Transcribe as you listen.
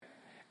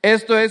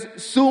Esto es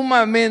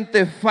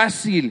sumamente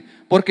fácil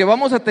porque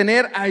vamos a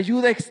tener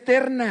ayuda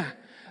externa.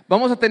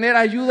 Vamos a tener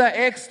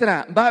ayuda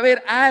extra. Va a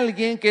haber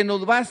alguien que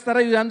nos va a estar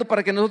ayudando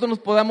para que nosotros nos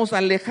podamos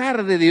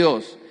alejar de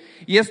Dios.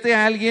 Y este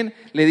alguien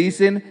le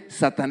dicen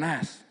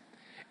Satanás.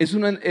 Es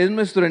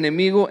nuestro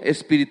enemigo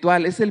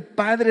espiritual. Es el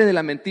padre de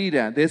la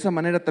mentira. De esa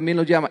manera también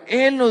lo llama.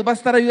 Él nos va a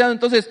estar ayudando.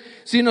 Entonces,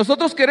 si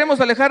nosotros queremos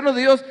alejarnos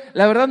de Dios,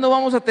 la verdad no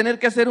vamos a tener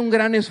que hacer un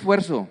gran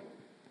esfuerzo.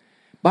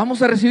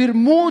 Vamos a recibir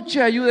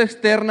mucha ayuda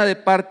externa de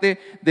parte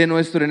de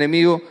nuestro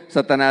enemigo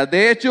Satanás.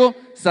 De hecho,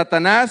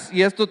 Satanás,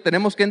 y esto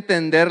tenemos que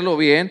entenderlo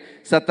bien,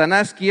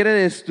 Satanás quiere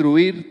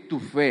destruir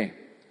tu fe.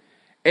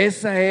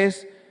 Esa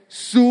es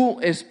su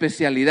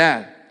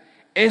especialidad.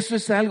 Eso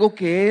es algo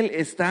que él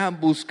está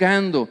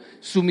buscando.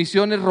 Su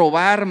misión es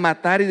robar,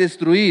 matar y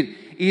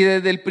destruir. Y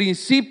desde el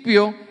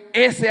principio,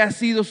 ese ha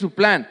sido su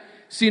plan.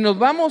 Si nos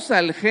vamos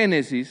al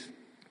Génesis,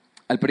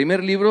 al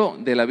primer libro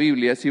de la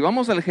Biblia, si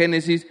vamos al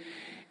Génesis,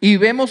 y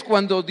vemos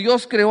cuando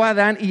Dios creó a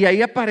Adán y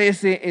ahí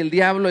aparece el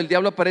diablo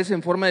aparece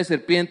en forma de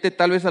serpiente.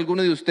 Tal vez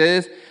alguno de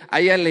ustedes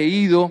haya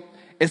leído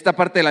esta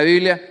parte de la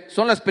Biblia.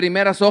 Son las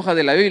primeras hojas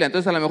de la Biblia,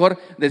 entonces a lo mejor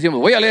decimos,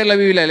 voy a leer la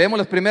Biblia, leemos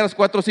las primeras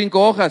 4 o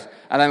 5 hojas,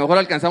 a lo mejor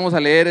alcanzamos a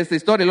leer esta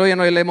historia y luego ya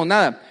no leemos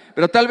nada.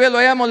 Pero tal vez lo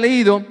hayamos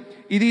leído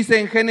y dice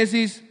en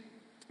Génesis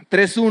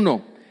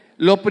 3:1,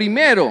 lo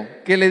primero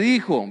que le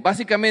dijo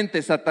básicamente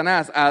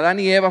Satanás a Adán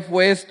y Eva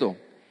fue esto: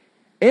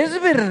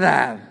 ¿es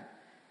verdad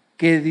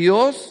que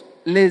Dios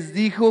les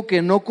dijo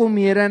que no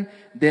comieran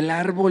del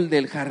árbol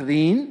del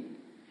jardín?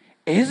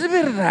 ¿Es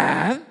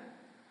verdad?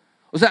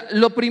 O sea,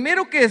 lo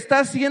primero que está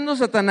haciendo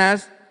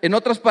Satanás, en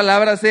otras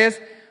palabras,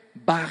 es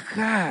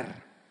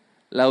bajar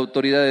la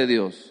autoridad de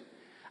Dios,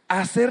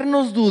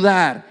 hacernos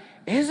dudar.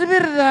 ¿Es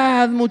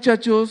verdad,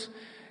 muchachos,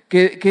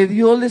 que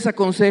Dios les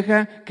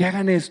aconseja que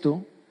hagan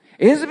esto?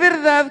 ¿Es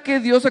verdad que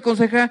Dios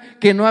aconseja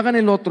que no hagan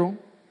el otro?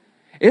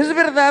 ¿Es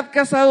verdad,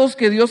 casados,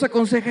 que Dios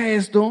aconseja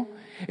esto?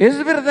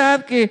 ¿Es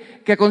verdad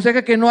que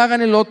aconseja que no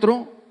hagan el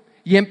otro?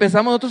 Y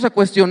empezamos nosotros a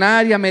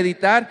cuestionar y a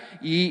meditar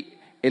y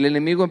el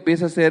enemigo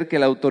empieza a hacer que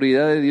la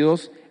autoridad de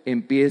Dios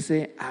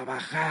empiece a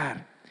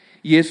bajar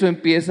y eso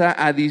empieza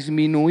a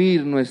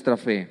disminuir nuestra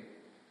fe.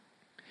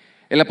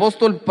 El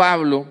apóstol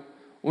Pablo,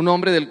 un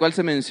hombre del cual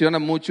se menciona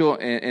mucho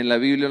en la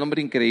Biblia, un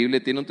hombre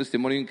increíble, tiene un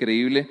testimonio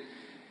increíble,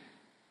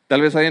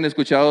 tal vez hayan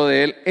escuchado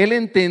de él. Él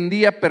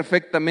entendía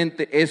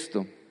perfectamente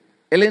esto.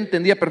 Él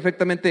entendía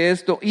perfectamente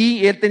esto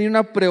y él tenía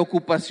una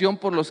preocupación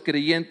por los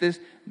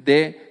creyentes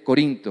de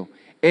Corinto.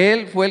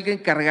 Él fue el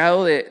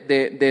encargado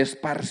de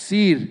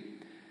esparcir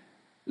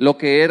lo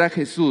que era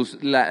Jesús,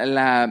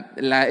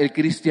 el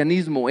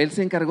cristianismo. Él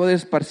se encargó de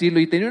esparcirlo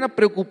y tenía una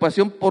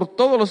preocupación por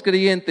todos los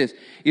creyentes.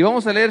 Y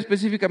vamos a leer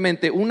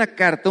específicamente una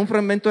carta, un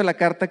fragmento de la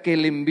carta que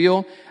él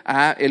envió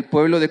al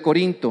pueblo de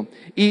Corinto.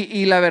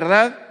 Y la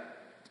verdad,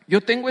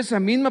 yo tengo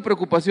esa misma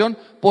preocupación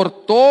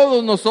por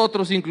todos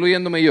nosotros,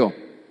 incluyéndome yo.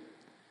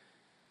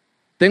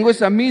 Tengo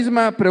esa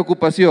misma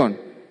preocupación.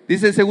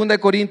 Dice en 2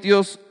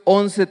 Corintios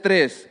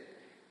 11:3,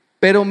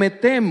 pero me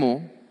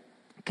temo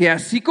que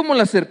así como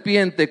la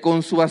serpiente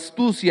con su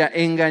astucia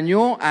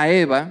engañó a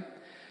Eva,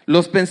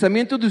 los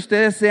pensamientos de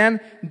ustedes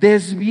sean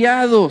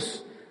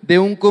desviados de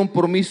un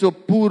compromiso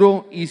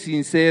puro y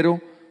sincero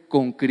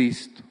con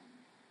Cristo.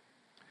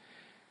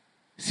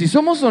 Si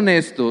somos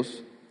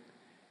honestos,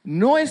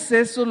 ¿no es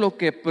eso lo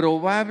que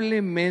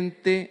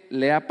probablemente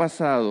le ha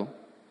pasado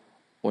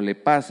o le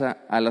pasa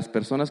a las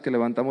personas que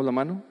levantamos la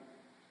mano?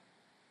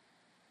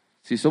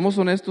 Si somos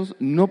honestos,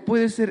 ¿no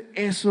puede ser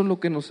eso lo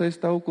que nos ha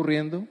estado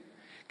ocurriendo?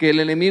 Que el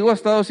enemigo ha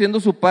estado haciendo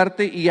su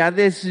parte y ha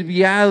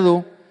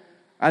desviado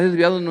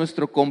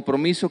nuestro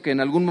compromiso que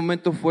en algún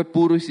momento fue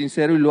puro y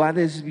sincero y lo ha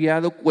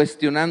desviado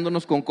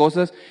cuestionándonos con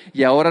cosas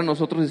y ahora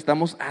nosotros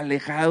estamos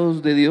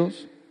alejados de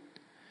Dios.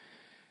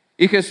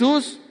 Y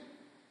Jesús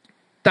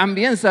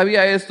también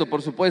sabía esto,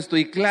 por supuesto,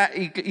 y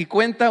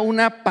cuenta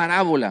una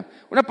parábola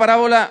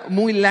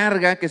muy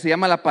larga que se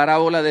llama la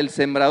parábola del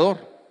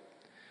sembrador.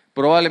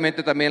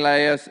 Probablemente también la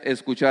hayas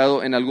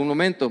escuchado en algún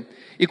momento.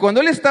 Y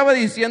cuando él estaba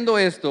diciendo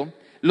esto,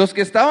 los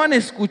que estaban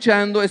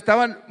escuchando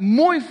estaban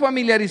muy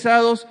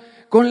familiarizados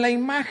con la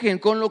imagen,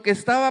 con lo que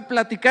estaba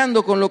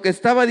platicando, con lo que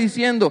estaba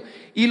diciendo.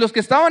 Y los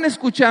que estaban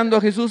escuchando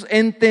a Jesús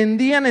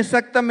entendían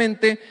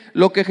exactamente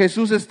lo que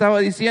Jesús estaba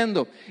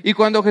diciendo. Y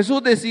cuando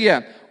Jesús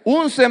decía,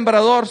 un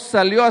sembrador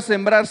salió a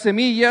sembrar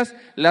semillas,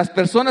 las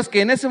personas que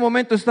en ese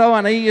momento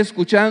estaban ahí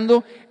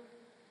escuchando,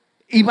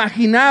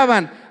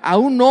 imaginaban a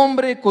un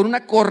hombre con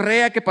una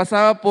correa que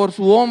pasaba por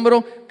su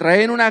hombro,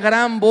 traían una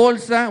gran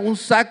bolsa, un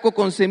saco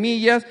con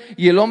semillas,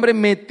 y el hombre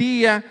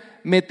metía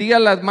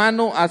las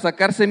manos a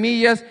sacar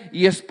semillas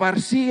y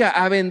esparcía,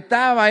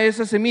 aventaba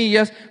esas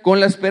semillas con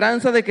la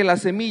esperanza de que la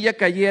semilla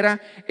cayera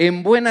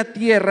en buena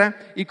tierra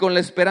y con la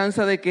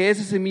esperanza de que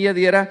esa semilla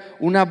diera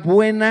una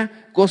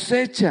buena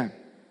cosecha.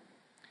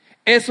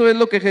 Eso es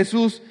lo que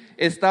Jesús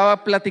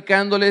estaba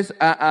platicándoles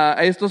a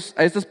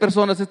estas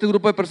personas, a este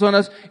grupo de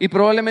personas, y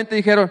probablemente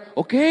dijeron,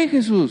 ok,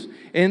 Jesús,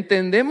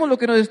 entendemos lo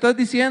que nos estás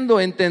diciendo,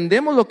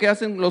 entendemos lo que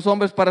hacen los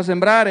hombres para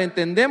sembrar,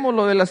 entendemos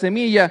lo de la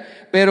semilla,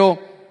 pero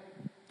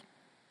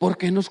 ¿por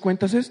qué nos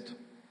cuentas esto?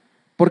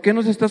 ¿Por qué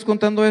nos estás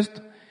contando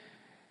esto?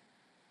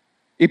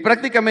 Y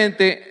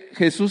prácticamente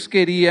Jesús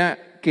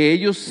quería que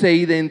ellos se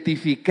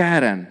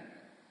identificaran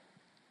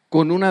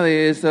con una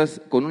de esas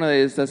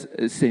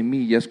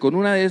semillas, con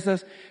una de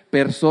esas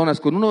personas,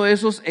 con uno de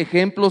esos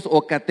ejemplos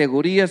o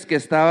categorías que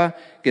estaba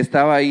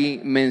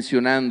ahí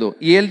mencionando.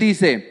 Y él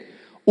dice: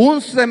 un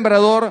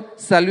sembrador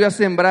salió a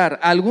sembrar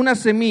algunas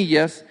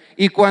semillas,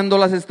 y cuando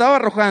las estaba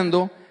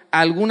arrojando,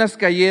 algunas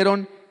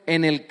cayeron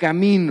en el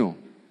camino.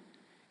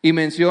 Y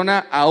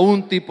menciona a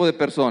un tipo de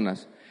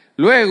personas.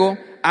 Luego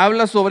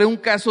habla sobre un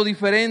caso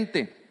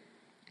diferente.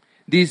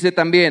 Dice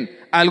también: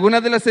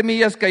 algunas de las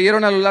semillas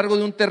cayeron a lo largo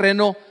de un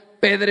terreno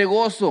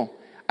pedregoso,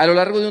 a lo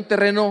largo de un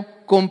terreno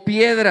con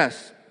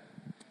piedras.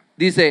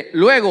 Dice: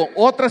 luego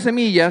otras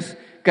semillas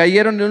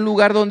cayeron en un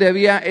lugar donde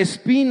había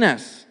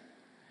espinas.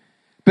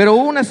 Pero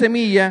hubo una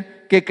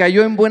semilla que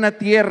cayó en buena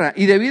tierra,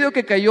 y debido a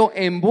que cayó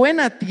en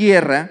buena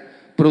tierra,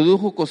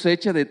 produjo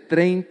cosecha de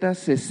 30,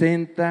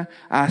 60,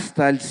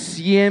 hasta el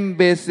 100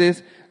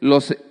 veces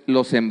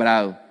lo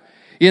sembrado.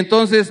 Y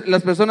entonces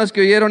las personas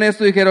que oyeron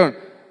esto dijeron: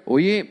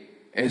 oye,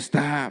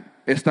 está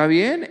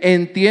bien,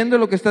 entiendo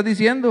lo que estás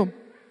diciendo.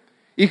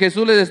 Y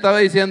Jesús les estaba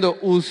diciendo: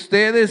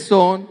 ustedes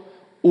son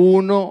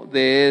una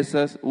de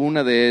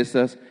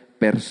esas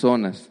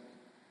personas.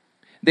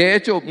 De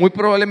hecho, muy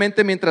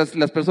probablemente mientras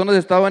las personas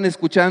estaban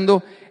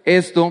escuchando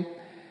esto,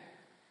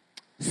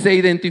 se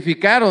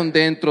identificaron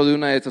dentro de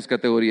una de estas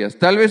categorías.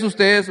 Tal vez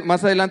ustedes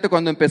más adelante,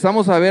 cuando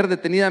empezamos a ver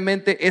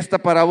detenidamente esta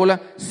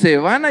parábola, se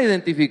van a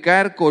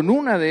identificar con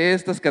una de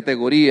estas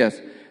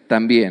categorías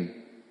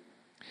también.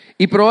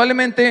 Y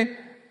probablemente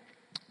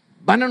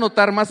van a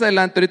notar más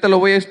adelante, ahorita lo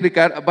voy a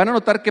explicar, van a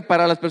notar que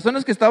para las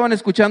personas que estaban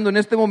escuchando en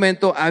este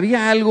momento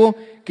había algo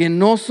que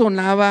no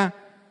sonaba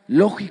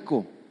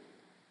lógico.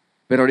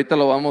 Pero ahorita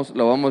lo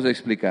vamos a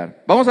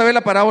explicar. Vamos a ver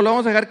la parábola,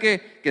 vamos a dejar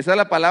que sea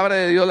la palabra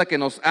de Dios la que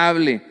nos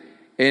hable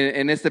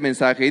en este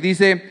mensaje. Y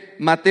dice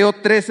Mateo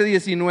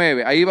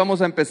 13:19, ahí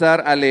vamos a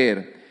empezar a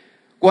leer.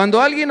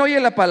 Cuando alguien oye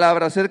la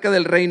palabra acerca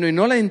del reino y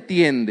no la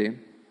entiende,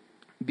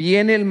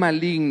 viene el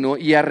maligno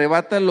y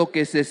arrebata lo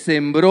que se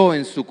sembró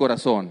en su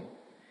corazón.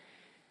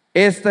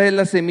 Esta es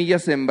la semilla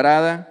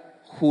sembrada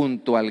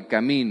junto al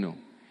camino,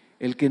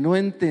 el que no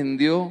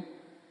entendió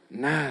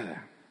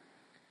nada.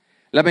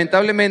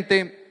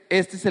 Lamentablemente,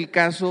 este es el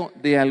caso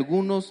de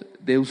algunos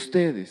de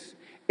ustedes.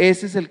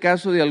 Ese es el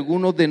caso de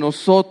algunos de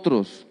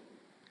nosotros.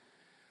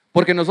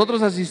 Porque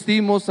nosotros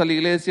asistimos a la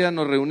iglesia,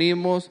 nos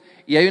reunimos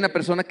y hay una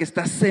persona que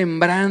está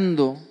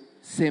sembrando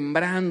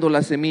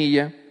la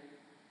semilla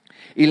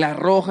y la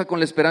arroja con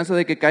la esperanza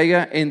de que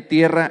caiga en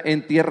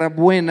tierra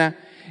buena.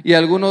 Y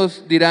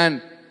algunos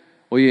dirán: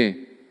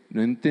 oye,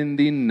 no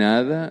entendí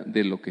nada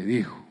de lo que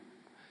dijo.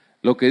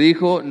 Lo que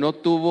dijo no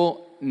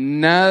tuvo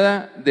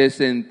nada de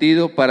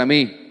sentido para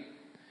mí.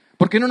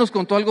 ¿Por qué no nos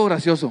contó algo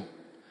gracioso?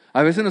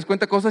 A veces nos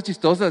cuenta cosas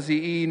chistosas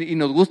y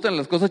nos gustan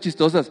las cosas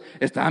chistosas.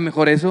 Estaba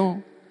mejor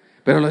eso.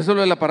 Pero eso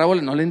de la parábola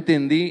no le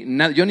entendí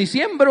nada. Yo ni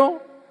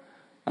siembro.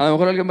 A lo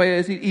mejor alguien vaya a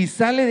decir, y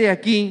sale de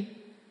aquí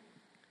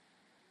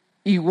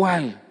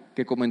igual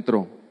que como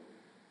entró.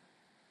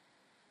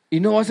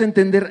 Y no vas a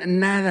entender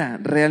nada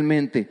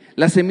realmente.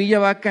 La semilla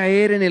va a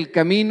caer en el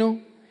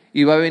camino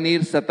y va a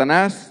venir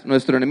Satanás,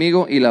 nuestro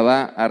enemigo, y la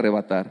va a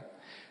arrebatar.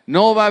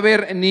 No va a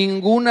haber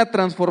ninguna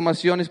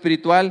transformación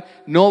espiritual,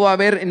 no va a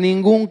haber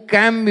ningún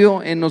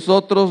cambio en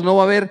nosotros, no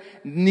va a haber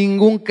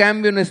ningún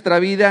cambio en nuestra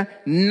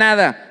vida,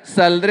 nada.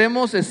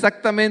 Saldremos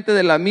exactamente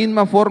de la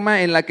misma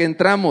forma en la que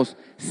entramos,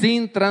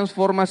 sin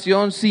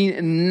transformación,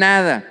 sin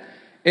nada.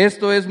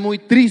 Esto es muy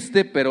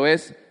triste, pero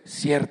es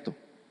cierto.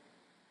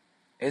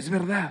 Es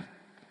verdad.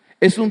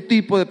 Es un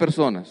tipo de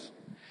personas.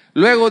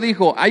 Luego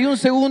dijo, hay un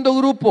segundo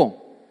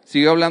grupo,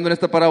 siguió hablando en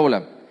esta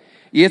parábola.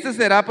 Y este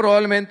será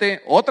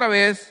probablemente otra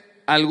vez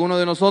alguno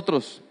de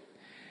nosotros.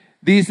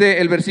 Dice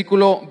el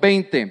versículo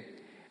 20,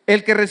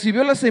 el que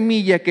recibió la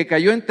semilla que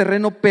cayó en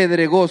terreno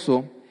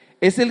pedregoso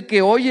es el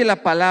que oye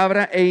la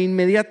palabra e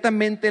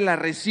inmediatamente la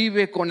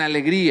recibe con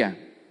alegría.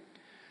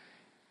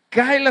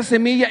 Cae la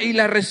semilla y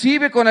la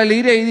recibe con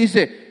alegría y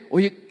dice,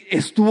 oye,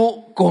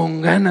 estuvo con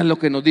ganas lo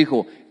que nos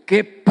dijo.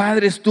 Qué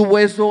padre estuvo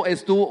eso,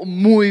 estuvo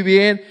muy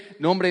bien.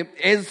 No, hombre,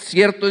 es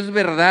cierto, es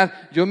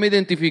verdad. Yo me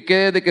identifiqué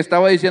desde que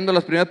estaba diciendo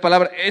las primeras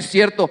palabras, es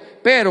cierto.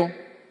 Pero,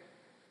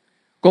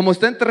 como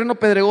está en terreno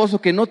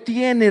pedregoso que no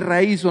tiene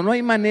raíz o no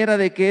hay manera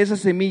de que esa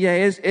semilla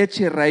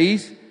eche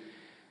raíz,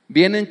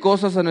 vienen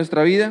cosas a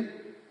nuestra vida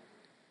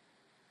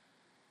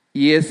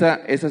y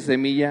esa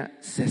semilla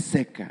se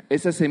seca.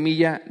 Esa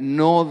semilla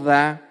no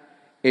da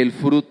el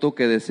fruto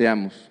que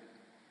deseamos.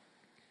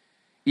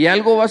 Y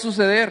algo va a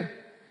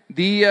suceder.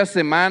 Días,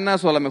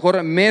 semanas o a lo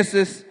mejor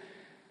meses,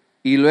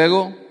 y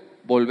luego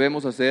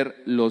volvemos a ser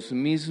los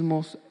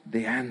mismos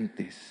de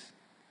antes,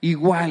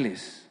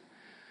 iguales.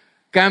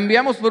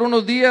 Cambiamos por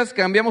unos días,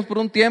 cambiamos por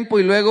un tiempo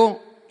y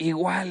luego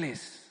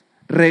iguales.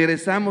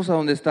 Regresamos a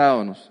donde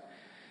estábamos.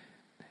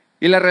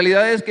 Y la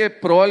realidad es que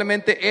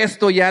probablemente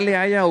esto ya le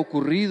haya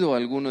ocurrido a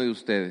alguno de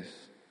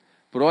ustedes.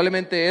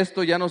 Probablemente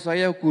esto ya nos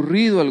haya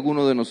ocurrido a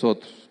alguno de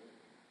nosotros.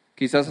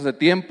 Quizás hace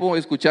tiempo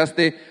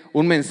escuchaste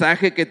un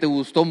mensaje que te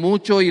gustó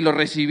mucho y lo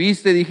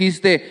recibiste,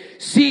 dijiste,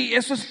 sí,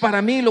 eso es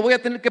para mí, lo voy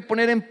a tener que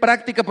poner en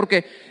práctica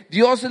porque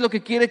Dios es lo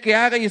que quiere que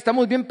haga y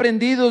estamos bien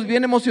prendidos,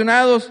 bien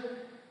emocionados.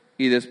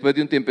 Y después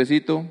de un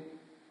tiempecito,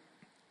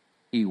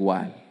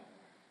 igual,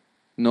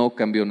 no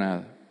cambió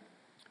nada.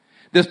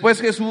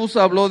 Después Jesús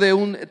habló de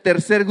un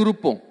tercer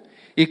grupo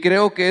y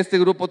creo que este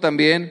grupo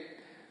también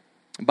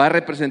va a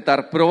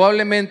representar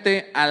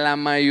probablemente a la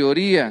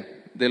mayoría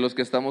de los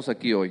que estamos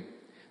aquí hoy.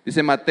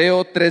 Dice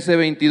Mateo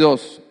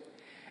 13:22,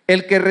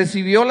 el que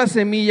recibió la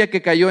semilla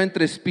que cayó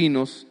entre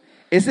espinos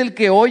es el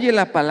que oye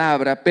la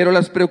palabra, pero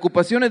las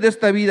preocupaciones de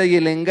esta vida y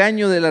el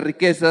engaño de las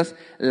riquezas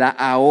la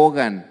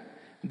ahogan,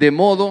 de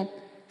modo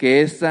que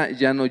ésta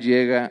ya no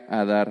llega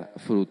a dar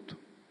fruto.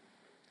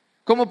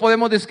 ¿Cómo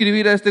podemos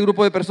describir a este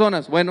grupo de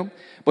personas? Bueno,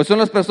 pues son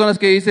las personas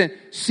que dicen,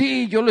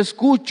 sí, yo lo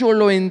escucho,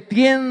 lo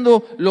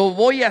entiendo, lo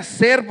voy a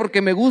hacer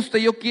porque me gusta,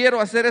 yo quiero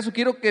hacer eso,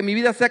 quiero que mi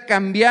vida sea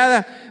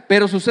cambiada,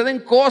 pero suceden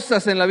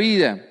cosas en la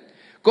vida.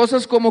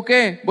 Cosas como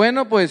 ¿qué?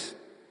 Bueno, pues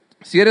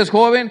si eres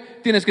joven,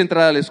 tienes que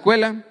entrar a la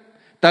escuela,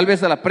 tal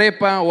vez a la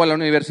prepa o a la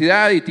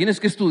universidad y tienes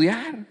que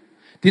estudiar.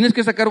 Tienes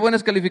que sacar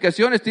buenas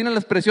calificaciones, tienes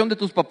la presión de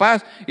tus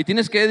papás y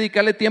tienes que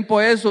dedicarle tiempo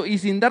a eso y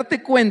sin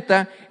darte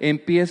cuenta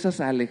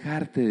empiezas a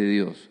alejarte de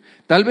Dios.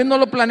 Tal vez no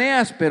lo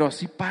planeas, pero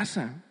así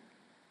pasa.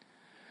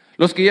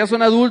 Los que ya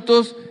son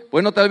adultos,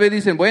 bueno, tal vez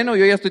dicen, bueno,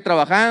 yo ya estoy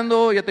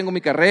trabajando, ya tengo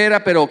mi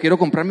carrera, pero quiero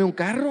comprarme un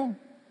carro.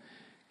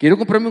 Quiero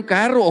comprarme un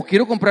carro o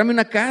quiero comprarme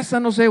una casa,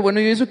 no sé. Bueno,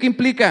 ¿y eso qué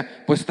implica?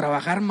 Pues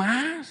trabajar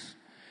más.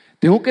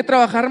 Tengo que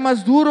trabajar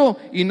más duro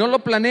y no lo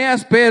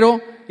planeas, pero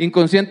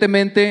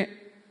inconscientemente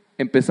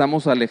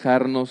empezamos a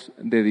alejarnos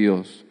de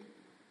Dios.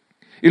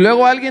 Y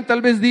luego alguien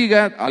tal vez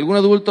diga, algún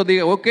adulto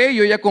diga, ok,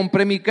 yo ya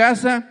compré mi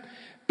casa,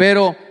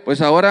 pero pues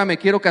ahora me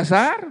quiero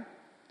casar.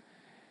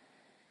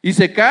 Y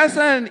se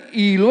casan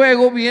y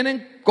luego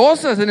vienen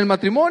cosas en el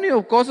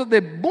matrimonio, cosas de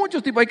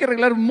muchos tipos, hay que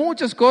arreglar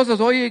muchas cosas.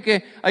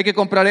 Oye, hay que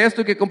comprar esto,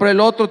 hay que comprar el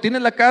otro.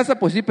 ¿Tienes la casa?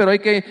 Pues sí, pero hay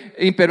que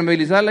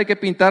impermeabilizarla, hay que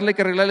pintarla, hay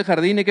que arreglar el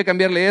jardín, hay que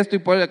cambiarle esto y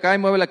ponerle acá y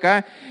muévela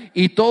acá.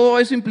 Y todo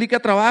eso implica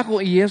trabajo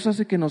y eso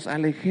hace que nos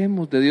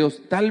alejemos de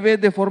Dios, tal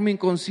vez de forma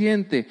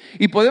inconsciente.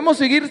 Y podemos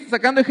seguir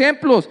sacando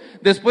ejemplos.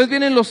 Después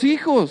vienen los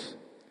hijos.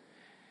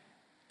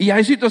 Y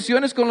hay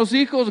situaciones con los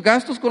hijos,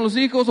 gastos con los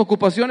hijos,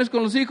 ocupaciones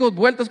con los hijos,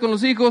 vueltas con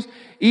los hijos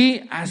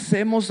y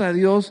hacemos a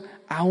Dios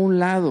a un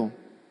lado.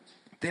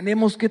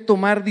 Tenemos que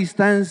tomar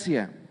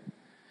distancia.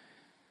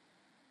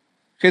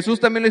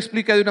 Jesús también lo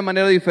explica de una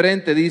manera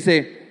diferente.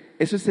 Dice,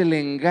 eso es el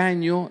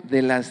engaño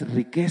de las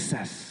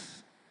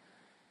riquezas.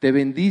 Te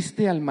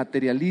vendiste al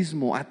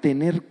materialismo, a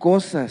tener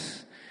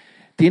cosas.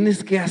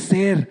 Tienes que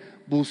hacer,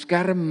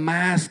 buscar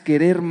más,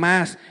 querer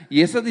más.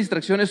 Y esas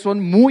distracciones son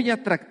muy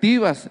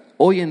atractivas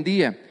hoy en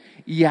día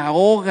y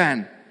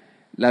ahogan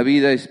la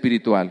vida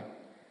espiritual.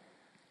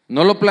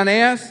 No lo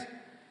planeas,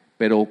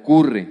 pero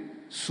ocurre,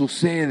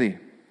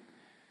 sucede.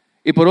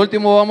 Y por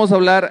último vamos a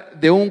hablar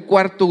de un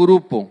cuarto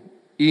grupo.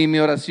 Y mi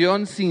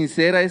oración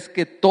sincera es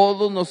que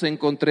todos nos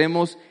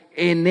encontremos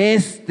en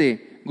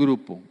este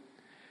grupo.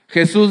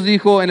 Jesús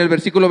dijo en el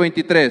versículo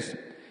 23,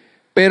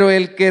 pero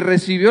el que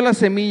recibió la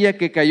semilla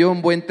que cayó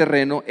en buen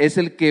terreno es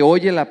el que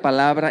oye la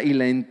palabra y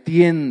la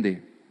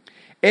entiende.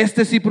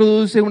 Este sí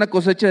produce una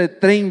cosecha de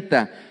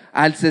 30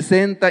 al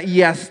 60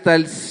 y hasta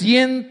el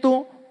 100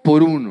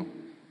 por uno.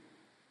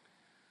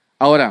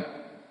 Ahora,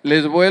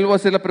 les vuelvo a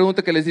hacer la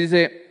pregunta que les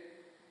hice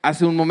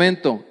hace un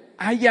momento.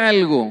 ¿Hay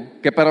algo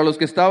que para los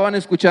que estaban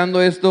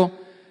escuchando esto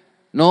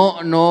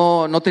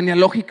no tenía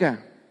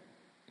lógica?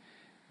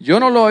 Yo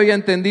no lo había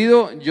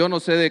entendido, yo no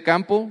sé de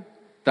campo.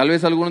 Tal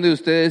vez alguno de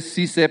ustedes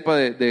sí sepa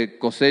de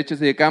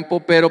cosechas y de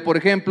campo, pero por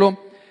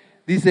ejemplo,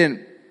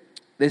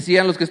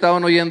 decían los que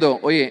estaban oyendo,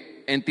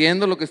 oye,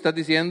 entiendo lo que estás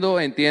diciendo,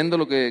 entiendo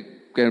lo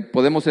que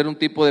podemos ser un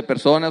tipo de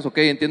personas, ok,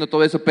 entiendo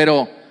todo eso,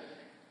 pero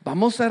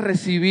vamos a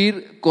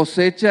recibir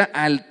cosecha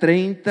al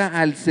 30,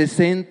 al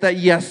 60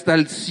 y hasta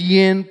el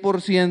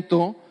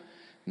 100%,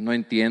 no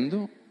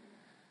entiendo.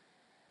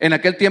 En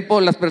aquel tiempo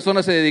las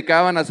personas se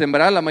dedicaban a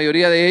sembrar, la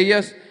mayoría de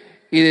ellas,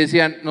 y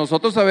decían,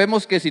 nosotros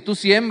sabemos que si tú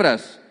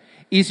siembras,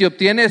 y si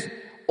obtienes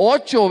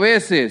 8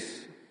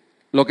 veces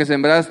lo que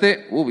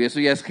sembraste, eso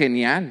ya es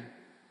genial.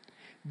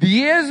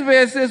 10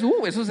 veces,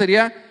 eso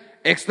sería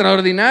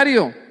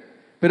extraordinario.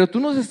 Pero tú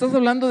nos estás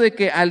hablando de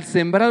que al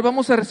sembrar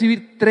vamos a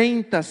recibir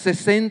 30,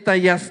 60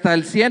 y hasta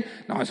el 100.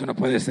 No, eso no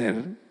puede ser.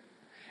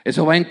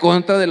 Eso va en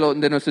contra de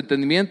nuestro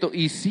entendimiento.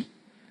 Y sí,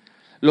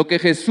 lo que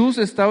Jesús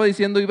estaba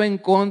diciendo iba en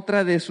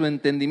contra de su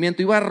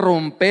entendimiento. Iba a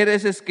romper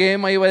ese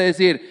esquema, iba a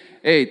decir,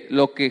 hey,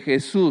 lo que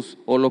Jesús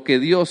o lo que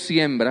Dios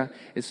siembra,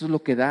 eso es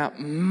lo que da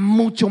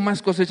mucho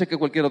más cosecha que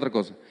cualquier otra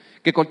cosa,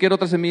 que cualquier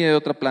otra semilla de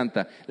otra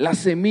planta. La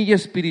semilla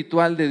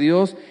espiritual de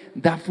Dios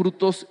da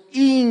frutos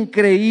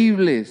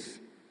increíbles,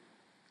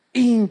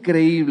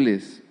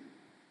 increíbles.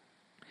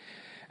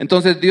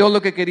 Entonces Dios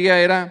lo que quería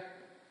era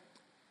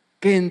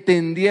que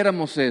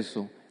entendiéramos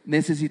eso.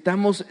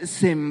 Necesitamos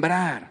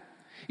sembrar.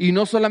 Y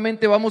no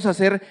solamente vamos a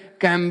ser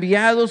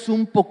cambiados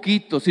un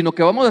poquito, sino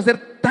que vamos a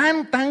ser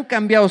tan tan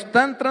cambiados,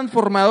 tan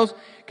transformados,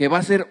 que va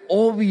a ser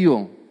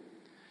obvio.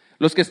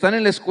 Los que están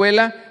en la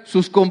escuela,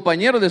 sus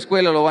compañeros de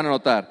escuela lo van a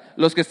notar.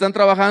 Los que están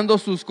trabajando,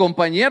 sus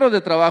compañeros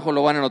de trabajo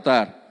lo van a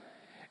notar.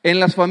 En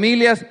las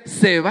familias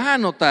se va a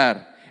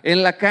notar.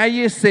 En la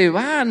calle se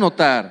va a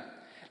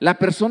notar. La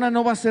persona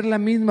no va a ser la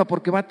misma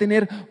porque va a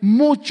tener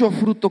mucho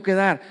fruto que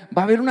dar.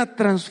 Va a haber una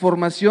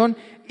transformación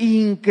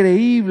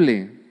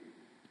increíble,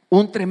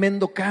 un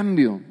tremendo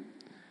cambio.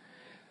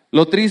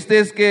 Lo triste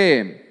es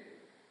que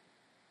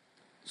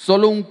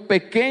solo un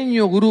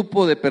pequeño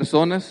grupo de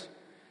personas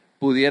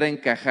pudiera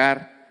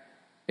encajar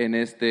en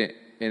esta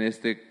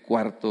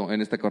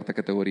cuarta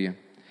categoría.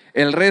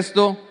 El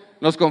resto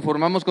nos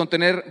conformamos con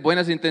tener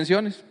buenas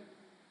intenciones,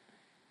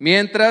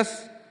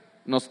 mientras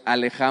nos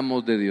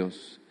alejamos de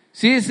Dios.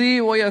 Sí,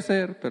 voy a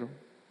hacer, pero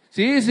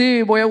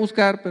sí, voy a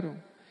buscar, pero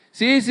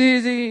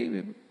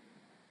sí.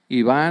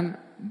 Y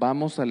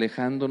vamos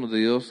alejándonos de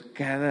Dios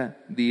cada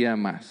día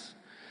más.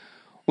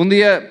 Un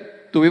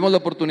día tuvimos la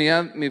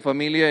oportunidad, mi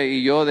familia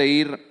y yo, de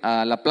ir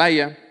a la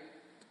playa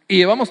y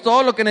llevamos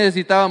todo lo que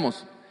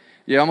necesitábamos.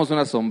 Llevamos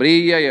una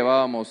sombrilla,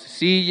 llevábamos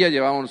silla,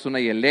 llevábamos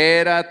una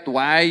hielera,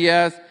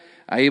 toallas,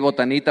 ahí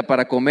botanita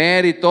para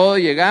comer y todo.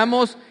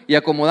 Llegamos y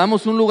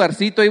acomodamos un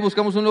lugarcito, ahí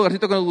buscamos un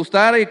lugarcito que nos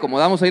gustara y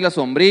acomodamos ahí la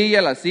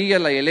sombrilla, las sillas,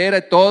 la hielera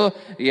y todo.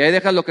 Y ahí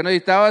dejas lo que no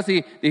necesitabas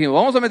y dijimos,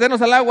 vamos a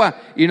meternos al agua.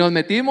 Y nos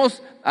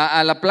metimos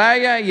a la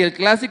playa y el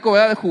clásico,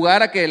 ¿verdad?, de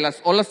jugar a que las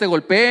olas te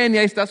golpeen y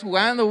ahí estás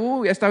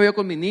jugando. Ya estaba yo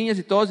con mis niñas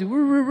y todos.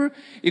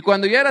 Y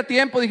cuando ya era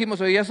tiempo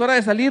dijimos, oye, ya es hora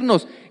de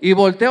salirnos. Y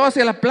volteo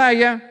hacia la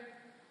playa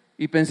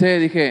y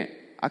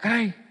dije,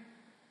 caray,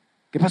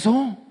 ¿qué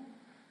pasó?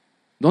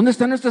 ¿Dónde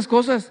están nuestras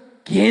cosas?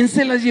 ¿Quién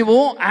se las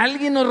llevó?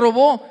 ¿Alguien nos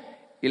robó?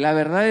 Y la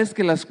verdad es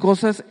que las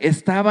cosas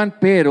estaban,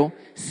 pero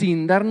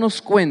sin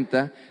darnos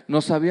cuenta,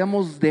 nos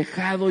habíamos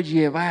dejado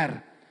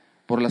llevar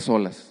por las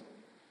olas.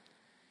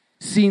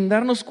 Sin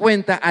darnos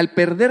cuenta, al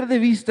perder de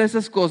vista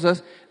esas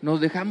cosas,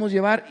 nos dejamos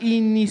llevar y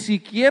ni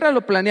siquiera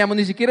lo planeamos,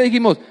 ni siquiera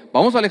dijimos,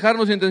 vamos a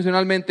alejarnos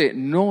intencionalmente.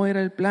 No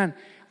era el plan.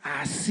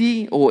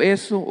 Así o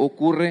eso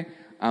ocurre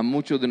a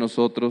muchos de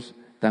nosotros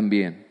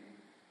también.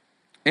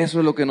 Eso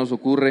es lo que nos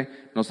ocurre,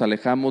 nos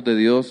alejamos de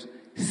Dios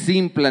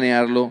sin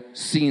planearlo,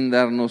 sin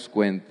darnos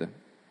cuenta.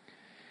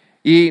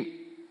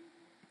 Y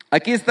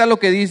aquí está lo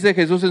que dice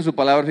Jesús en su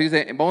palabra.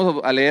 Dice,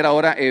 vamos a leer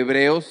ahora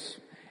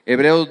Hebreos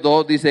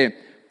 2, dice,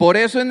 por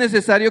eso es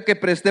necesario que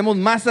prestemos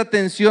más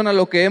atención a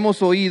lo que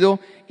hemos oído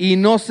y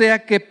no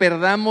sea que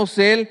perdamos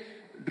el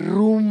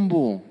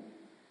rumbo.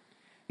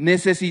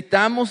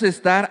 Necesitamos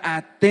estar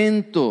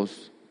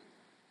atentos.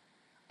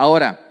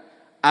 Ahora,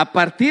 a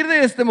partir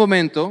de este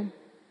momento,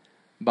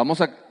 vamos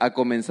a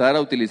comenzar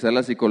a utilizar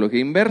la psicología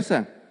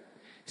inversa.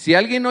 Si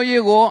alguien no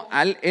llegó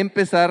al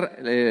empezar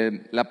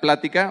la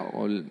plática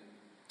o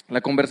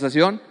la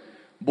conversación,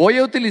 voy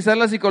a utilizar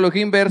la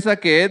psicología inversa,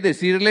 que es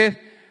decirles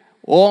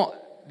o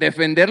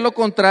defender lo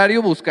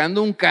contrario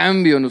buscando un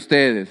cambio en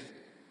ustedes.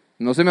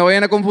 No se me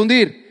vayan a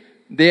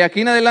confundir. De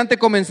aquí en adelante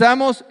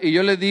comenzamos y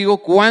yo les digo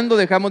cuándo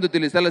dejamos de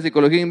utilizar la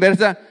psicología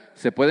inversa.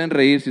 Se pueden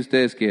reír si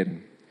ustedes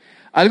quieren.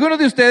 Algunos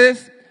de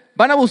ustedes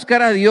van a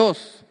buscar a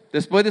Dios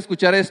después de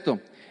escuchar esto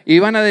y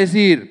van a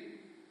decir,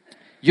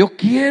 yo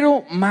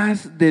quiero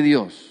más de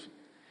Dios.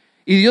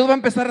 Y Dios va a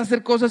empezar a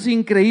hacer cosas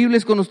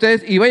increíbles con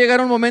ustedes y va a llegar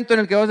un momento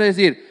en el que vas a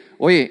decir,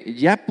 oye,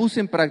 ya puse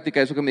en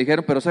práctica eso que me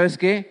dijeron, pero ¿sabes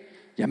qué?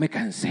 Ya me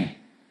cansé.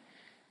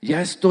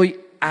 Ya estoy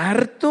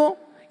harto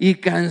y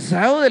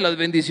cansado de las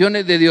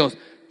bendiciones de Dios.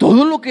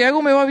 Todo lo que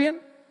hago me va bien.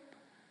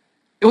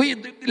 Oye,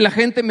 la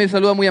gente me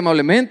saluda muy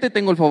amablemente,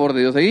 tengo el favor de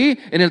Dios ahí,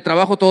 en el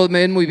trabajo todos me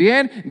ven muy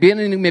bien,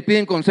 vienen y me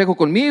piden consejo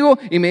conmigo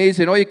y me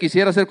dicen, oye,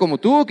 quisiera ser como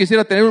tú,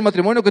 quisiera tener un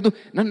matrimonio que tú.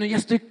 No, ya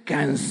estoy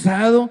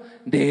cansado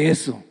de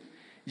eso.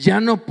 Ya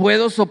no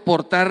puedo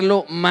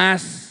soportarlo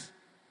más.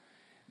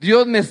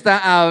 Dios me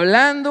está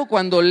hablando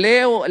cuando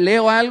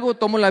leo algo,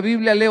 tomo la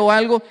Biblia, leo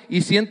algo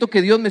y siento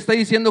que Dios me está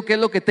diciendo qué es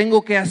lo que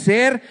tengo que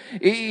hacer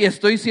y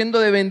estoy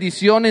siendo de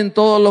bendición en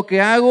todo lo que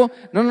hago.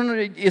 No,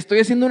 estoy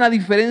haciendo una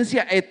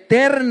diferencia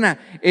eterna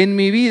en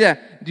mi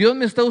vida. Dios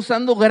me está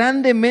usando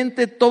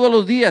grandemente todos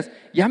los días.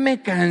 Ya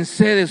me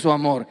cansé de su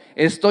amor,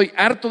 estoy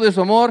harto de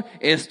su amor,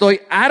 estoy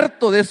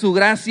harto de su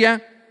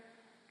gracia.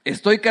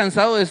 Estoy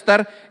cansado de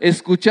estar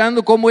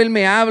escuchando cómo Él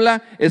me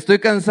habla. Estoy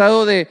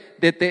cansado de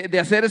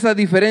hacer esa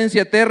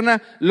diferencia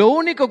eterna. Lo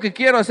único que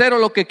quiero hacer o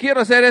lo que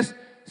quiero hacer es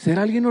ser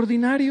alguien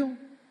ordinario.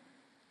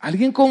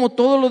 Alguien como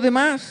todos los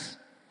demás.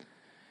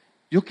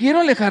 Yo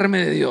quiero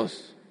alejarme de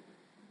Dios.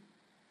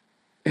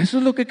 Eso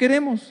es lo que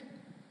queremos.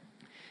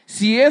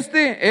 Si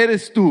este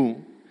eres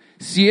tú,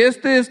 si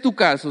este es tu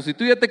caso, si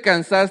tú ya te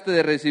cansaste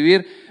de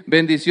recibir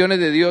bendiciones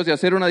de Dios, de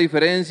hacer una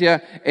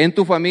diferencia en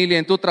tu familia,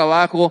 en tu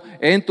trabajo,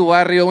 en tu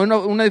barrio,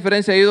 una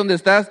diferencia ahí donde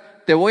estás,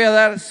 te voy a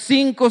dar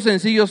 5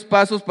 sencillos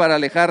pasos para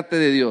alejarte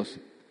de Dios.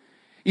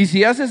 Y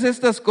si haces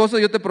estas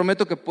cosas, yo te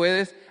prometo que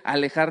puedes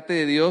alejarte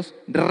de Dios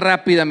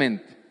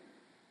rápidamente.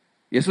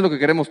 Y eso es lo que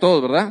queremos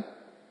todos, ¿verdad?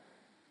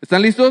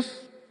 ¿Están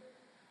listos?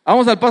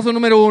 Vamos al paso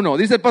número 1.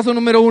 Dice el paso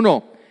número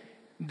 1,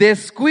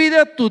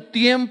 descuida tu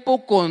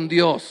tiempo con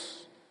Dios.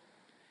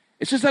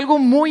 Eso es algo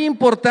muy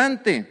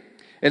importante.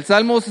 El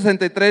Salmo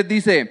 63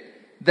 dice: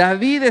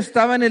 David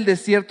estaba en el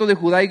desierto de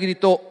Judá y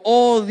gritó: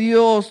 oh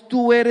Dios,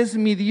 tú eres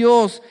mi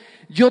Dios,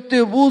 yo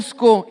te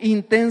busco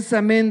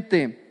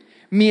intensamente.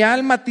 Mi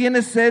alma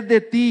tiene sed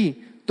de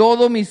ti,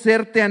 todo mi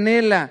ser te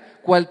anhela,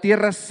 cual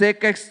tierra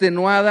seca,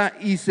 extenuada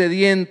y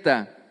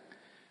sedienta.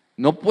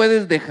 No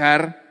puedes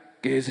dejar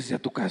que ese sea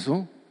tu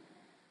caso.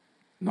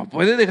 No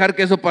puedes dejar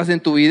que eso pase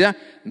en tu vida.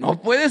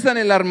 No puedes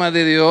anhelar más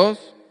de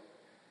Dios.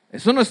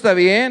 Eso no está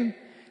bien.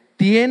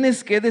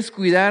 Tienes que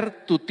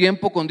descuidar tu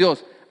tiempo con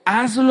Dios.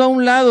 Hazlo a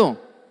un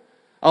lado.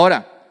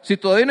 Ahora, si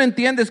todavía no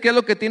entiendes qué es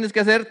lo que tienes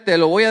que hacer, te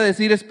lo voy a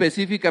decir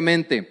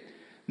específicamente.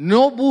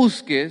 No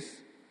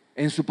busques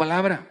en su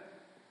palabra.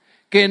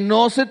 Que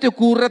no se te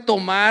ocurra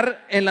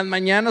tomar en las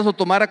mañanas o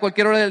tomar a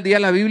cualquier hora del día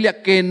la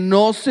Biblia. Que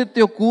no se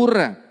te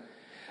ocurra.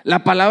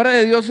 La palabra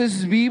de Dios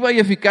es viva y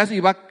eficaz y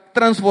va a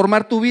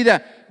transformar tu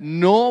vida.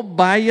 No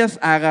vayas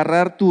a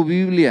agarrar tu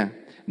Biblia.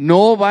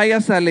 No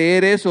vayas a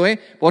leer eso,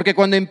 porque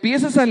cuando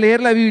empiezas a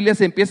leer la Biblia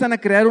se empiezan a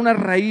crear unas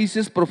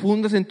raíces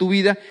profundas en tu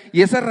vida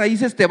y esas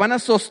raíces te van a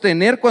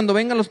sostener cuando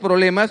vengan los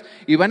problemas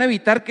y van a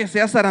evitar que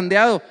seas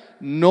zarandeado.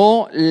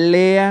 No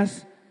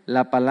leas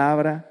la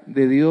palabra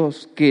de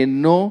Dios, que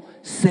no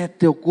se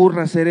te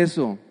ocurra hacer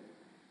eso.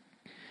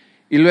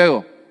 Y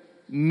luego,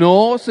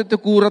 no se te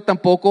ocurra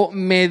tampoco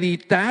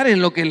meditar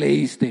en lo que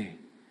leíste.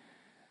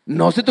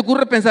 No se te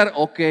ocurra pensar,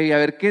 ok, a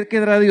ver, ¿qué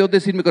querrá Dios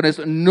decirme con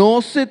eso?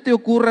 No se te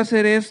ocurra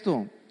hacer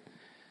esto.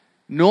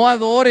 No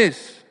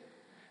adores,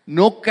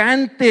 no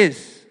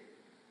cantes,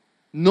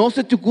 no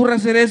se te ocurra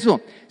hacer eso.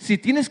 Si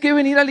tienes que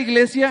venir a la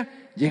iglesia,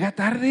 llega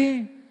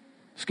tarde.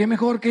 Pues qué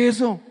mejor que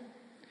eso.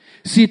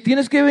 Si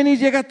tienes que venir,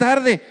 llega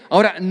tarde.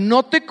 Ahora,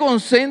 no te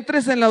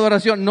concentres en la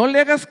adoración. No le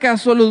hagas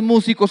caso a los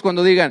músicos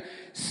cuando digan: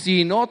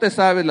 si no te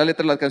sabes la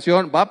letra de la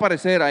canción, va a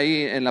aparecer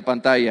ahí en la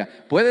pantalla.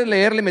 Puedes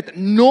leerle.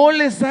 No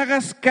les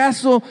hagas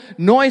caso.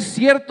 No es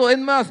cierto. Es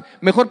más,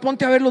 mejor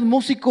ponte a ver los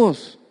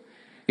músicos.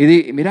 Y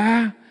di: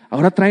 mira,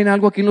 ahora traen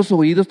algo aquí en los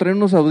oídos, traen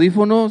unos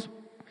audífonos.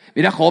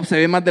 Mira, Job se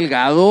ve más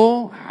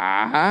delgado.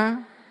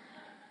 Ajá.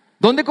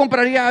 ¿Dónde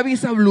compraría Abby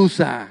esa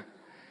blusa?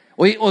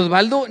 Oye,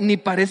 Osvaldo ni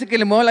parece que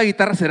le mueva la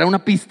guitarra, será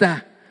una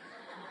pista.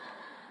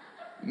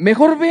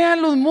 Mejor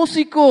vean los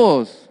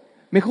músicos,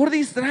 mejor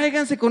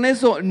distráiganse con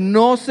eso,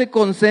 no se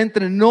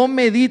concentren, no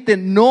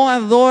mediten, no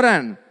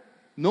adoren.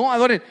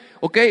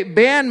 Ok,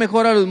 vean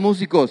mejor a los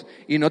músicos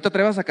y no te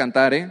atrevas a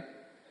cantar,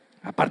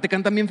 aparte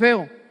cantan bien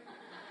feo.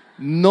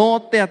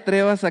 No te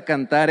atrevas a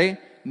cantar,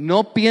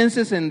 no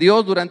pienses en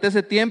Dios durante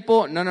ese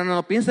tiempo.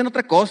 No, piensa en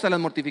otra cosa, las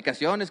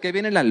mortificaciones, que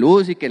viene la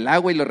luz y que el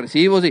agua y los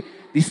recibos, y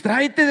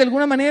distráete de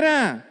alguna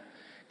manera.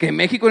 Que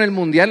México en el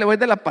mundial le va a ir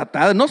de la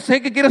patada, no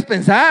sé qué quieras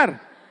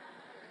pensar.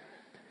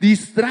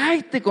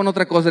 Distráete con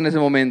otra cosa en ese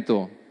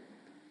momento.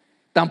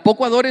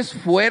 Tampoco adores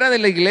fuera de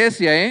la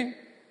iglesia,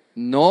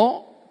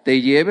 No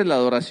te lleves la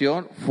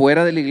adoración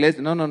fuera de la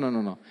iglesia.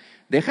 No.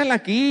 Déjala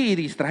aquí y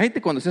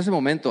distráete cuando sea ese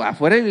momento.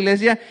 Afuera de la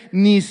iglesia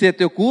ni se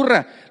te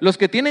ocurra. Los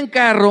que tienen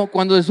carro,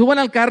 cuando se suban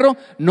al carro,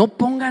 no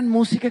pongan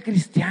música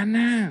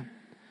cristiana.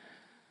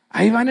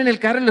 Ahí van en el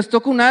carro y les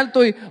toca un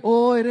alto y: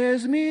 oh,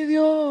 eres mi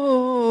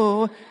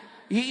Dios.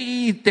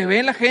 Y te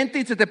ve la gente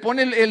y se te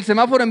pone el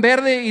semáforo en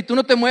verde y tú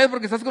no te mueves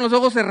porque estás con los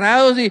ojos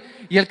cerrados y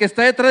el que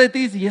está detrás de ti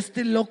dice: y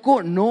este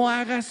loco, no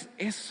hagas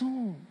eso.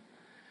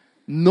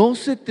 No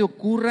se te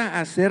ocurra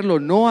hacerlo.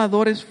 No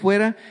adores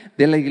fuera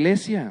de la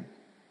iglesia.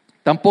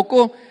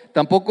 Tampoco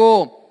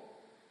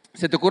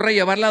se te ocurra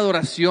llevar la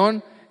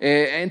adoración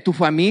en tu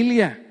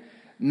familia.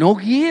 No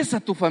guíes a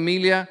tu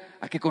familia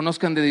a que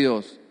conozcan de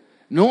Dios.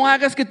 No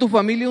hagas que tu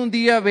familia un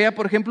día vea,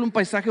 por ejemplo, un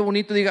paisaje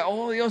bonito y diga: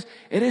 oh Dios,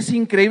 eres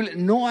increíble.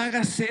 No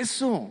hagas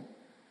eso.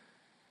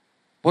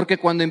 Porque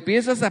cuando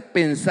empiezas a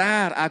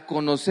pensar, a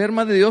conocer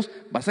más de Dios,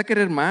 vas a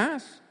querer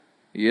más.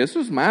 Y eso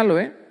es malo,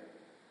 Eso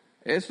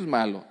es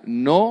malo.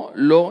 No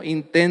lo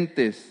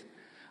intentes.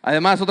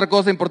 Además, otra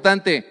cosa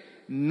importante: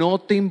 no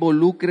te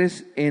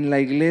involucres en la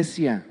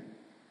iglesia.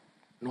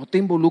 No te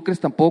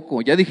involucres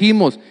tampoco. Ya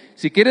dijimos,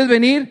 si quieres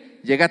venir,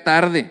 llega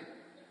tarde.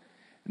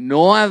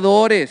 No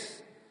adores.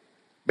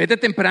 Vete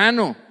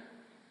temprano.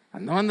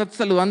 No andas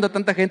saludando a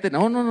tanta gente.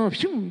 No.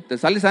 Te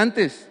sales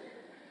antes.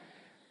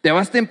 Te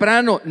vas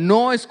temprano.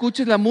 No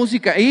escuches la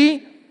música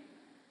y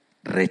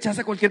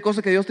rechaza cualquier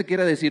cosa que Dios te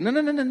quiera decir.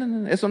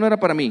 No. Eso no era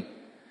para mí.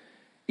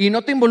 Y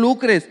no te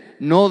involucres.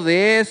 No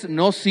des,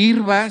 no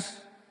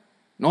sirvas.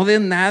 No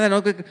des nada,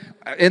 no.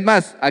 Es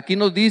más, aquí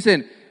nos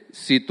dicen: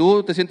 si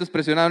tú te sientes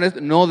presionado en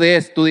esto, no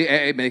des.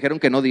 Me dijeron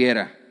que no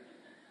diera.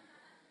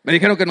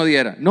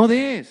 No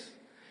des.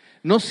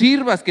 No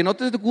sirvas, que no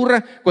te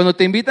ocurra cuando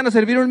te invitan a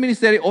servir en un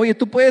ministerio: oye,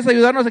 ¿tú puedes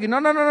ayudarnos aquí?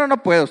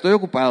 No puedo, estoy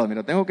ocupado,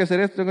 mira, tengo que hacer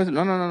esto,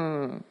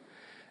 No.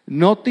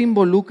 No te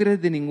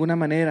involucres de ninguna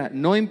manera.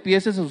 No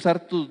empieces a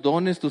usar tus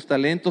dones, tus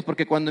talentos,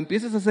 porque cuando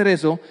empieces a hacer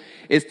eso,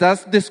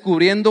 estás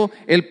descubriendo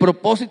el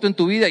propósito en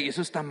tu vida y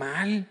eso está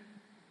mal.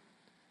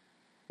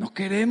 No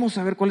queremos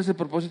saber cuál es el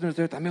propósito de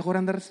nuestra vida. Está mejor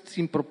andar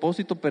sin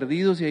propósito,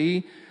 perdidos y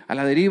ahí a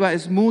la deriva.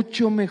 Es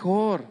mucho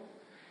mejor.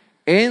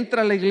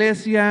 entra a la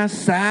iglesia,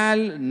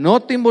 sal,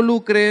 no te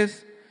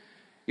involucres,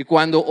 y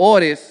cuando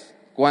ores,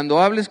 cuando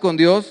hables con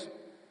Dios,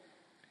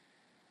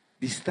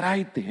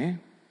 distráete,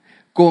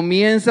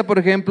 Comienza, por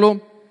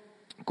ejemplo,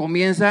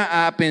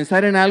 a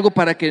pensar en algo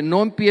para que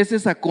no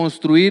empieces a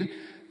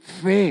construir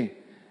fe.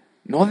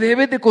 No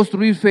debes de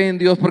construir fe en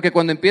Dios, porque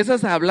cuando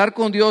empiezas a hablar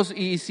con Dios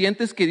y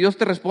sientes que Dios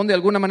te responde de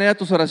alguna manera a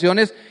tus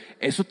oraciones,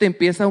 eso te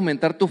empieza a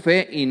aumentar tu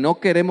fe y no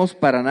queremos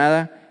para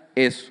nada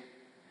eso.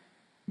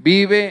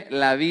 Vive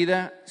la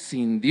vida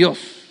sin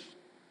Dios.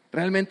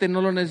 Realmente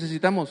no lo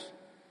necesitamos.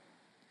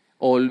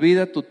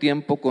 Olvida tu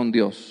tiempo con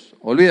Dios.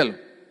 Olvídalo.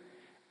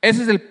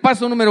 Ese es el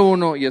paso número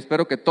 1 y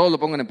espero que todos lo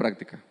pongan en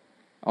práctica.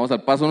 Vamos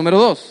al paso número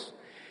 2.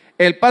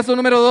 El paso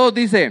número 2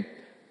 dice,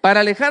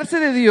 para alejarse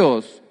de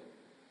Dios,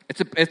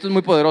 esto es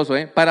muy poderoso,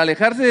 para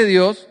alejarse de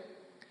Dios,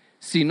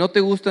 si no te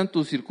gustan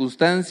tus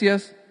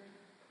circunstancias,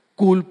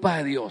 culpa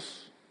a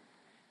Dios.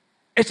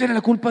 Échale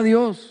la culpa a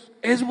Dios.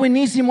 Es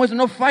buenísimo, eso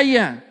no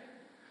falla.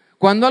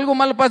 Cuando algo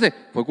malo pase,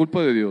 fue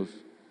culpa de Dios.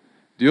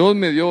 Dios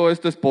me dio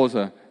esta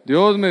esposa.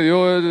 Dios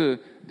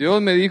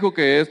me dijo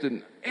que esto.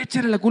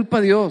 Échale la culpa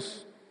a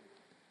Dios.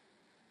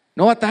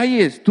 No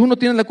batalles, tú no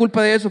tienes la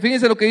culpa de eso.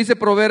 Fíjense lo que dice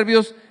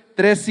Proverbios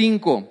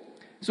 3:5.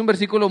 Es un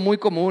versículo muy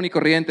común y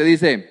corriente.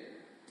 Dice,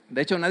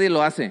 de hecho nadie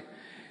lo hace.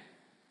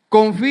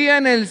 Confía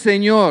en el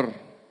Señor.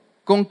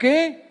 ¿Con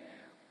qué?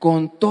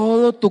 Con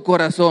todo tu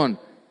corazón.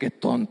 Qué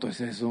tonto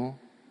es eso.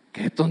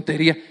 Qué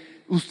tontería.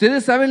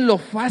 ¿Ustedes saben lo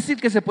fácil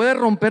que se puede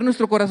romper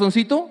nuestro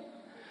corazoncito?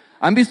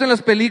 ¿Han visto en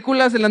las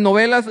películas, en las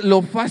novelas,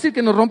 lo fácil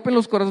que nos rompen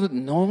los corazones?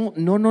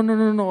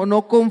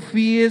 No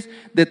confíes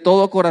de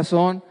todo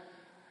corazón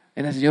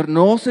en el Señor.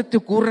 No se te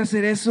ocurra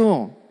hacer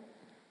eso.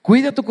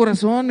 Cuida tu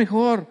corazón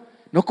mejor.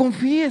 No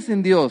confíes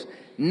en Dios.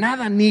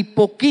 Nada, ni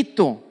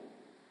poquito.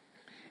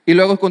 Y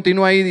luego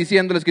continúa ahí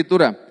diciendo la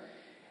Escritura.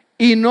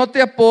 Y no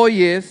te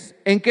apoyes,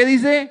 ¿en qué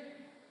dice?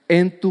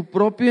 En tu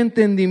propio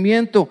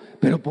entendimiento.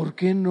 Pero ¿por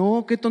qué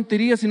no? Qué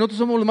tontería, si nosotros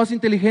somos los más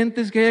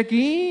inteligentes que hay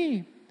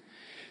aquí.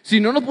 Si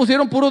no nos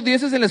pusieron puros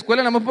 10 en la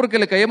escuela nada más porque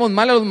le caíamos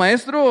mal a los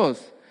maestros,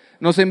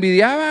 nos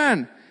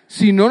envidiaban.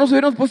 Si no nos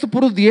hubiéramos puesto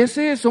puros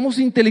 10, somos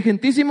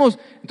inteligentísimos.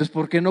 Entonces,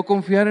 ¿por qué no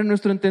confiar en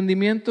nuestro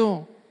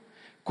entendimiento?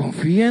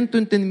 Confía en tu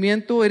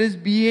entendimiento,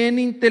 eres bien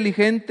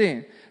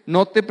inteligente,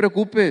 no te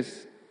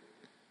preocupes.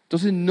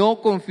 Entonces,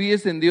 no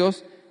confíes en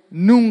Dios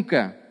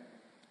nunca.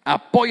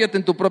 Apóyate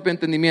en tu propio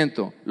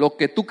entendimiento. Lo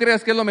que tú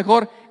creas que es lo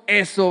mejor,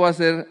 eso va a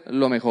ser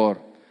lo mejor.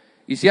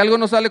 Y si algo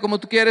no sale como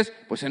tú quieres,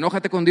 pues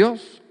enójate con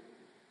Dios.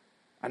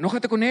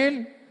 Enójate con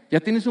Él. Ya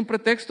tienes un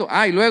pretexto.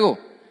 Y luego,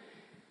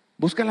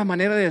 busca la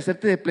manera de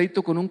hacerte de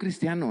pleito con un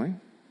cristiano.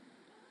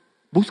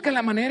 Busca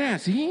la manera,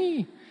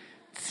 sí.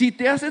 Si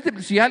te haces,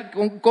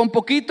 con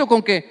poquito,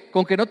 con que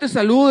no te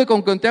salude,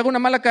 con que te haga una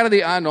mala cara,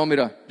 de, no,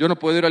 mira, yo no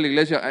puedo ir a la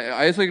iglesia.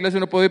 A esa iglesia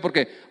no puedo ir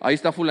porque ahí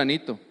está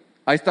fulanito,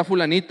 ahí está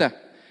fulanita.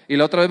 Y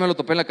la otra vez me lo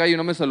topé en la calle y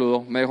no me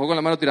saludó, me dejó con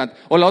la mano tirante.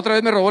 O la otra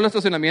vez me robó el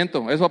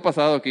estacionamiento, eso ha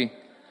pasado aquí.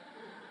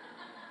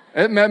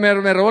 Me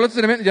robó el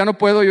estacionamiento, ya no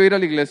puedo yo ir a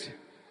la iglesia.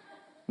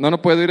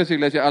 No puedo ir a esa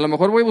iglesia. A lo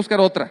mejor voy a buscar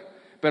otra,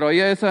 pero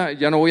ahí a esa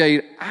ya no voy a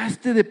ir.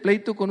 Hazte de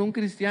pleito con un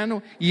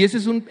cristiano. Y ese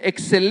es un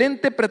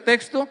excelente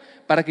pretexto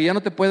para que ya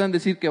no te puedan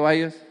decir que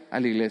vayas a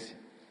la iglesia.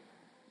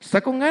 Está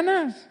con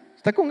ganas,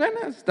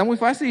 está muy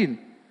fácil.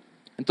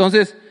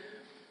 Entonces,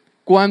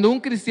 cuando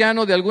un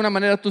cristiano de alguna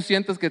manera tú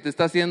sientas que te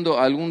está haciendo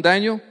algún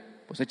daño,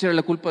 pues échale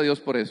la culpa a Dios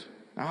por eso.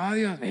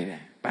 Dios, mire,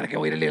 ¿para qué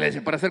voy a ir a la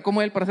iglesia? ¿Para ser como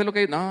Él? ¿Para hacer lo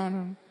que Él?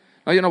 No,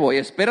 yo no voy.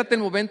 Espérate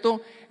el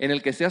momento en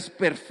el que seas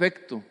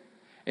perfecto,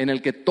 en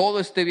el que todo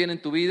esté bien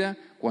en tu vida,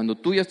 cuando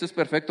tú ya estés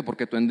perfecto,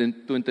 porque tu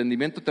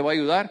entendimiento te va a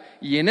ayudar,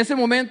 y en ese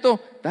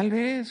momento tal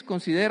vez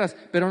consideras,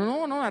 pero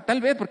no,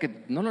 tal vez porque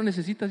no lo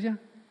necesitas ya.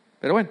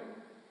 Pero bueno,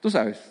 tú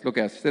sabes lo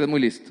que haces, eres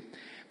muy listo.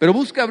 Pero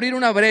busca abrir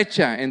una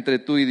brecha entre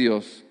tú y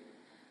Dios.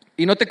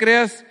 Y no te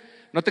creas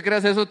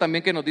eso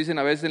también que nos dicen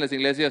a veces en las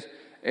iglesias,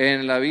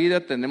 en la vida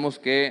tenemos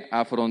que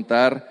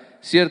afrontar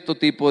cierto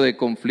tipo de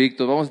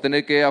conflictos, vamos a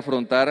tener que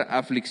afrontar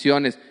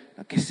aflicciones.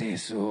 ¿Qué es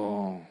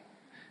eso?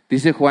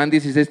 Dice Juan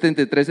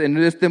 16:33, en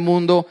este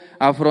mundo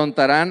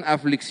afrontarán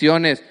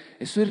aflicciones.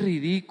 Eso es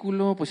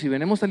ridículo, pues si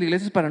venimos a la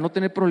iglesia es para no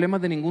tener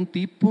problemas de ningún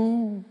tipo.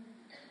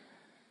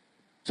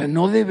 O sea,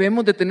 no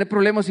debemos de tener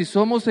problemas. Si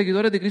somos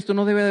seguidores de Cristo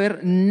no debe de haber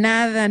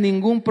nada,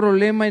 ningún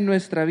problema en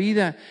nuestra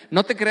vida.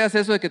 No te creas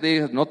eso de que te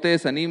digas, no te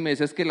desanimes,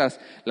 es que las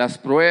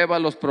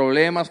pruebas, los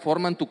problemas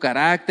forman tu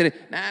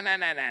carácter. No.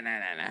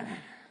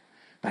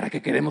 ¿Para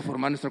qué queremos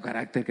formar nuestro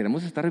carácter?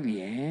 Queremos estar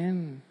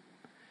bien.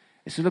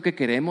 Eso es lo que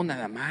queremos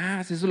nada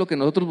más, eso es lo que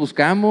nosotros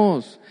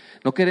buscamos.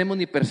 No queremos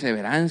ni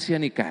perseverancia,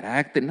 ni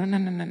carácter, no,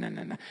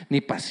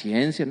 ni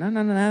paciencia,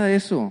 nada de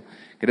eso.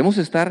 Queremos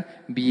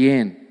estar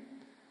bien.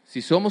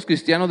 Si somos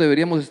cristianos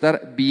deberíamos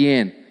estar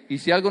bien. Y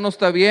si algo no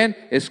está bien,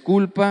 es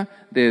culpa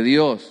de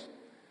Dios.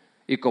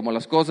 Y como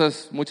las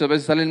cosas muchas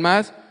veces salen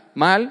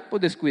mal,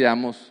 pues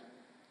descuidamos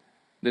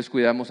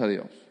a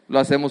Dios. Lo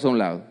hacemos a un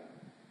lado.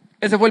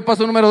 Ese fue el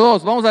paso número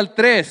 2. Vamos al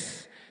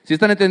 3. ¿Sí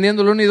están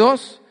entendiendo el 1 y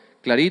 2?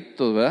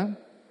 Claritos, ¿verdad?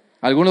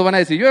 Algunos van a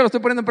decir, yo lo estoy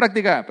poniendo en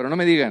práctica, pero no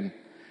me digan.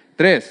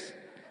 3.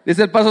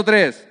 Dice el paso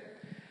 3.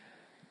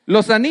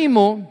 Los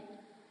animo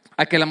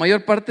a que la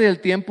mayor parte del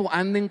tiempo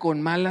anden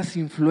con malas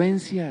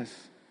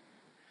influencias.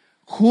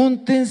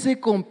 Júntense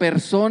con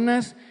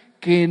personas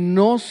que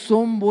no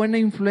son buena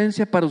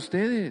influencia para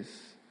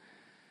ustedes.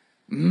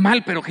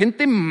 Mal, pero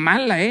gente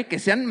mala, que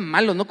sean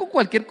malos, no con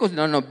cualquier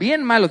cosa, no,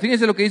 bien malos.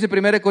 Fíjense lo que dice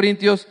 1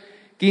 Corintios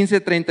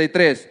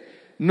 15:33.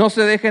 No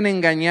se dejen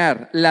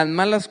engañar, las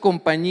malas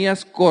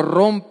compañías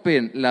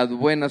corrompen las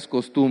buenas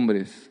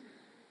costumbres.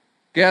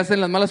 ¿Qué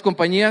hacen las malas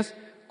compañías?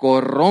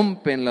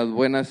 Corrompen las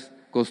buenas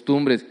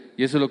costumbres.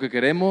 ¿Y eso es lo que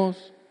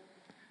queremos?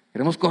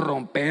 ¿Queremos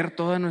corromper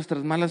todas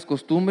nuestras malas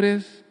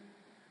costumbres?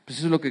 Pues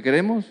eso es lo que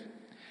queremos.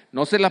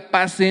 No se la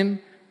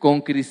pasen con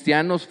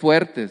cristianos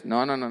fuertes.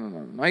 No,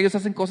 ellos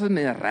hacen cosas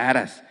medio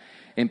raras.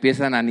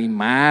 Empiezan a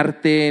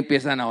animarte,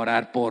 empiezan a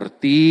orar por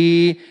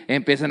ti,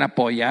 empiezan a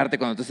apoyarte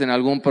cuando estás en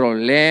algún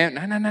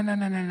problema.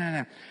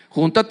 No.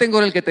 Júntate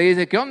con el que te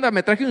dice, ¿qué onda?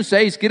 Me traje un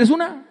 6, ¿quieres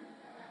una?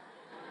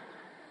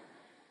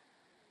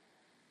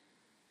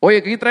 Oye,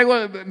 aquí traigo,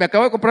 me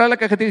acabo de comprar la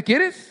cajetilla,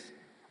 ¿quieres?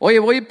 Oye,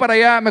 voy para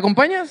allá, ¿me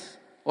acompañas?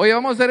 Oye,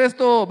 vamos a hacer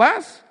esto,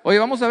 ¿vas? Oye,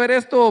 vamos a ver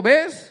esto,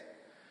 ¿ves?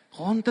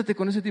 Júntate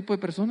con ese tipo de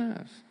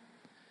personas.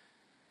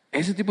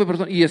 Ese tipo de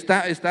personas. Y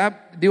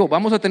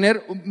vamos a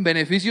tener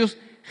beneficios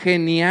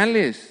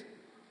geniales.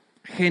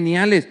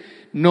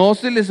 No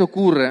se les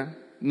ocurra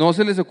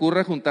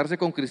juntarse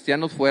con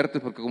cristianos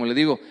fuertes, porque como les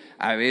digo,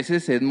 a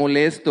veces es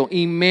molesto.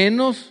 Y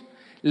menos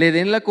le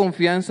den la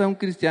confianza a un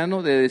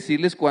cristiano de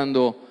decirles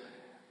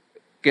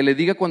que le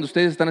diga cuando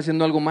ustedes están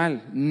haciendo algo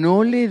mal.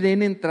 No le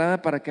den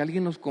entrada para que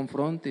alguien los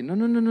confronte.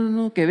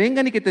 No. Que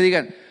vengan y que te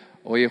digan,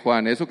 oye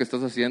Juan, eso que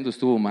estás haciendo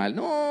estuvo mal.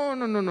 No.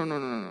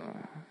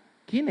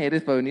 ¿Quién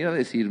eres para venir a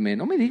decirme?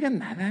 No me digan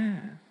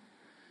nada.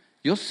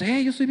 Yo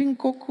soy bien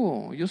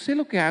coco, yo sé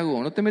lo que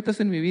hago, no te metas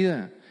en mi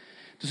vida.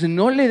 Entonces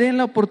no le den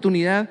la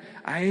oportunidad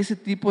a ese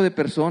tipo de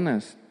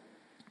personas.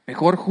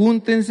 Mejor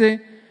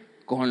júntense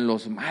con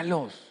los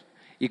malos.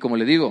 Y como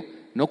le digo,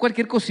 no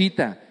cualquier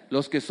cosita,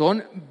 los que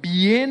son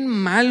bien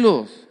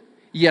malos.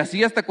 Y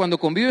así hasta cuando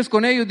convives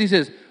con ellos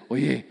dices,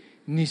 oye,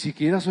 ni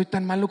siquiera soy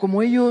tan malo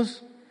como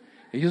ellos.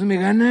 Ellos me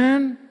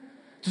ganan.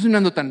 Entonces no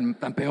ando tan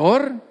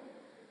peor.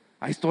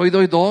 Ahí estoy,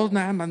 doy 2,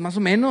 nada más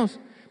o menos.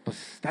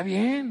 Pues está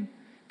bien,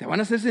 te van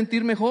a hacer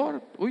sentir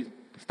mejor. Uy,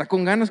 está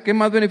con ganas, ¿qué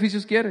más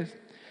beneficios quieres?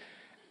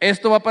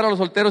 Esto va para los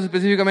solteros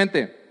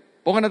específicamente.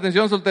 Pongan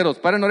atención, solteros,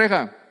 paren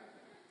oreja.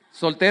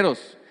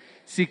 Solteros,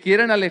 si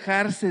quieren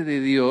alejarse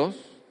de Dios,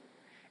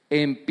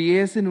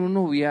 empiecen un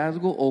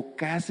noviazgo o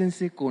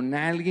cásense con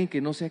alguien que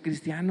no sea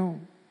cristiano.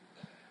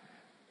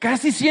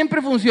 Casi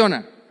siempre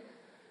funciona.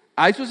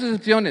 Hay sus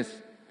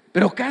excepciones,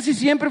 pero casi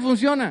siempre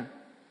funciona.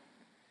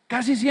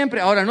 Casi siempre.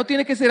 Ahora, no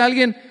tiene que ser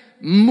alguien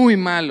muy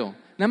malo.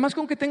 Nada más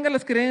con que tenga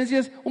las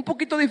creencias un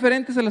poquito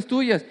diferentes a las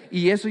tuyas.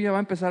 Y eso ya va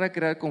a empezar a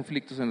crear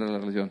conflictos en la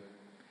relación.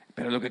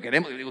 Pero lo que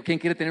queremos, ¿quién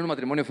quiere tener un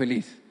matrimonio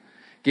feliz?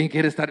 ¿Quién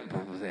quiere estar?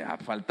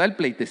 Falta el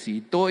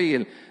pleitecito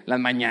y las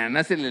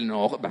mañanas, el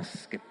enojo.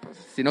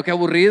 Sino que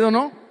aburrido,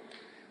 ¿no?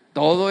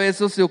 Todo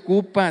eso se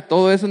ocupa,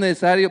 todo eso es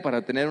necesario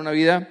para tener una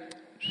vida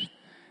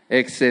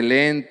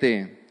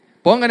excelente.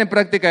 Pongan en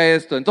práctica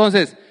esto.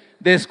 Entonces,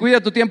 descuida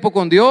tu tiempo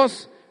con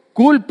Dios.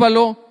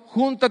 Cúlpalo,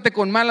 júntate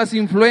con malas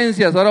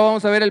influencias. Ahora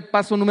vamos a ver el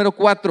paso número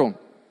 4.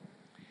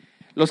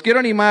 Los quiero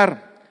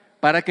animar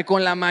para que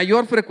con la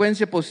mayor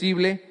frecuencia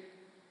posible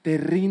te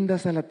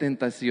rindas a la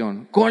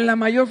tentación. Con la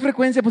mayor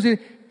frecuencia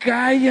posible,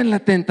 cae en la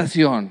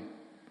tentación.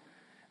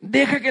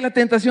 Deja que la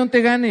tentación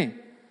te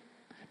gane.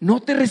 No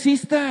te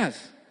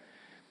resistas.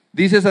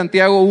 Dice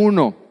Santiago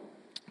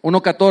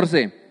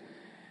 1:14.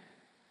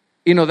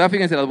 Y nos da,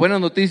 fíjense, las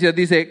buenas noticias.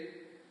 Dice,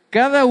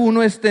 cada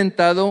uno es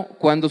tentado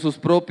cuando sus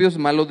propios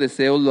malos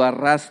deseos lo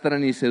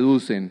arrastran y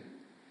seducen.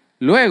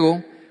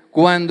 Luego,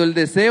 cuando el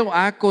deseo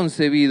ha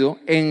concebido,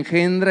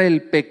 engendra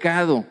el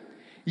pecado.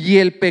 Y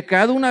el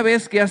pecado, una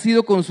vez que ha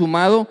sido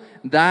consumado,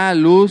 da a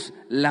luz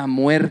la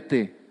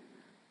muerte.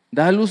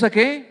 ¿Da a luz a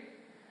qué?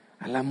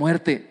 A la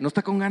muerte. ¿No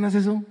está con ganas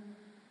eso?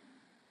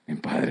 Mi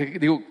padre,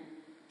 digo,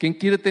 ¿quién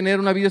quiere tener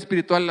una vida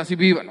espiritual así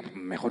viva? No,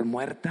 mejor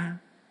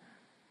muerta.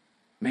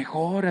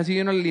 Mejor,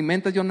 así no le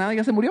alimentas, yo nada,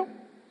 ya se murió.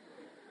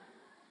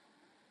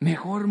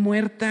 Mejor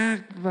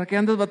muerta, ¿para qué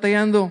andas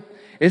batallando?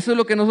 Eso es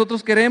lo que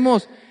nosotros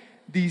queremos.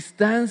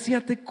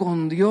 Distánciate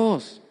con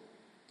Dios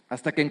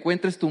hasta que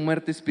encuentres tu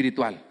muerte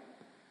espiritual.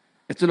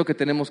 Esto es lo que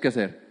tenemos que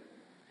hacer.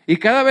 Y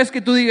cada vez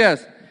que tú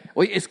digas,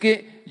 oye, es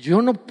que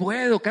yo no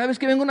puedo, cada vez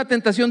que venga una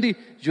tentación, di,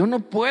 yo no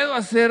puedo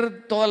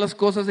hacer todas las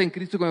cosas en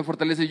Cristo que me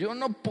fortalece, yo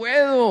no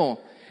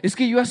puedo, es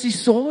que yo así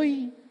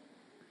soy.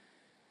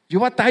 Yo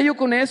batallo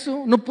con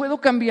eso, no puedo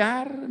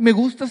cambiar, me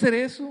gusta hacer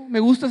eso, me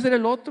gusta hacer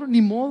el otro,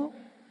 ni modo.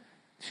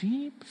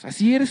 Sí, pues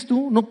así eres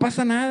tú, no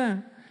pasa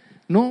nada.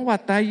 No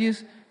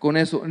batalles con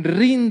eso,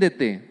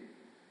 ríndete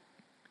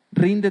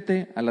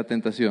a la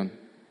tentación.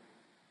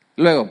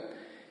 Luego,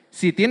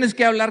 si tienes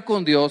que hablar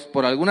con Dios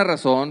por alguna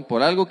razón,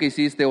 por algo que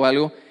hiciste o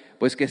algo,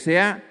 pues que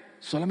sea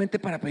solamente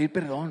para pedir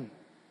perdón.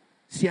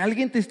 Si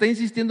alguien te está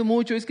insistiendo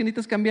mucho, es que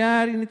necesitas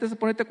cambiar y necesitas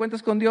ponerte a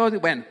cuentas con Dios,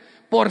 bueno,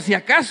 por si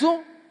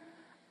acaso,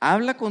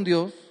 habla con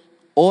Dios,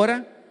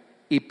 ora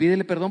y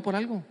pídele perdón por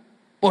algo.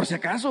 Por si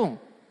acaso,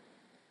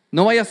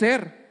 no vaya a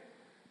ser.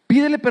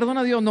 Pídele perdón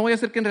a Dios, no vaya a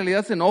ser que en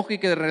realidad se enoje y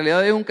que en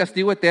realidad dé un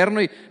castigo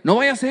eterno, y no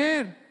vaya a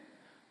ser.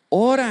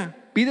 Ora,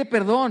 pide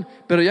perdón,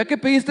 pero ya que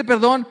pediste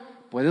perdón,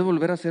 puedes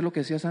volver a hacer lo que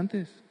hacías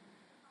antes.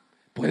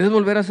 Puedes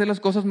volver a hacer las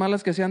cosas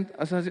malas que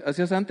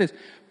hacías antes.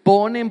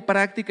 Pon en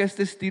práctica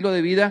este estilo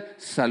de vida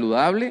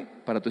saludable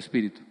para tu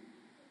espíritu.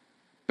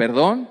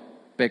 Perdón,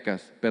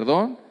 pecas.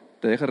 Perdón,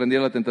 te dejas rendir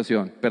a la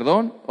tentación.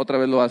 Perdón, otra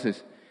vez lo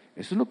haces.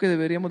 Eso es lo que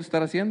deberíamos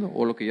estar haciendo,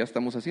 o lo que ya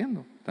estamos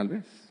haciendo, tal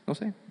vez, no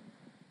sé.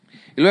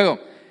 Y luego,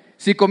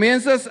 si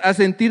comienzas a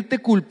sentirte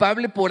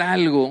culpable por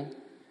algo,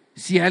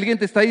 si alguien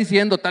te está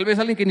diciendo, tal vez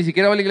alguien que ni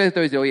siquiera va a la iglesia te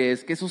dice, oye,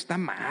 es que eso está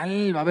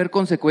mal, va a haber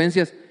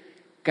consecuencias.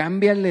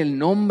 Cámbiale el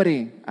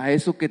nombre a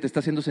eso que te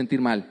está haciendo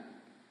sentir mal.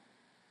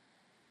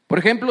 Por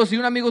ejemplo, si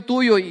un amigo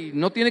tuyo, y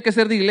no tiene que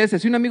ser de iglesia,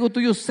 si un amigo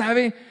tuyo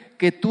sabe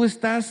que tú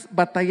estás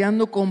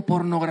batallando con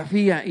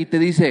pornografía y te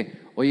dice,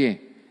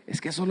 oye, es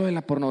que eso lo de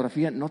la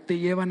pornografía no te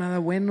lleva a nada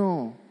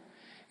bueno.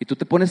 Y tú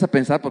te pones a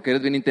pensar porque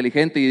eres bien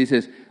inteligente y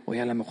dices, oye,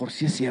 a lo mejor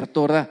sí es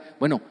cierto, ¿verdad?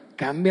 Bueno,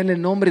 cámbiale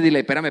el nombre y dile,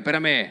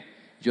 espérame,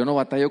 yo no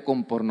batallo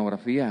con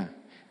pornografía,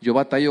 yo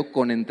batallo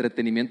con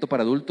entretenimiento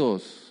para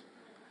adultos.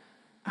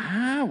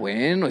 Ah,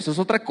 bueno, eso es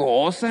otra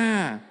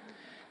cosa.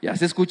 Ya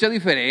se escucha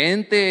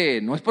diferente.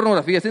 No es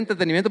pornografía, es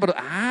entretenimiento. Pero,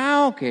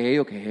 ok.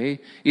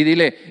 Y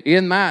dile, y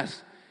es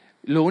más,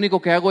 lo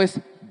único que hago es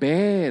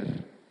ver.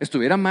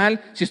 Estuviera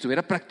mal si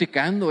estuviera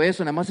practicando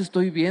eso. Nada más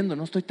estoy viendo,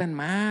 no estoy tan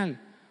mal.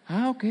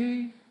 Ok.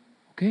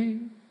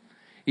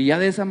 Y ya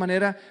de esa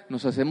manera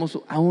nos hacemos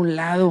a un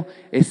lado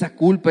esa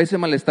culpa, ese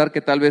malestar que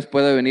tal vez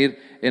pueda venir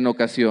en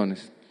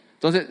ocasiones.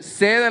 Entonces,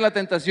 cede a la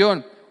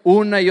tentación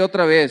una y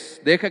otra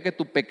vez. Deja que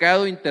tu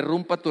pecado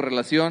interrumpa tu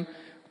relación,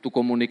 tu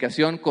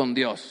comunicación con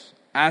Dios.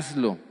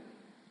 Hazlo.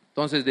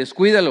 Entonces,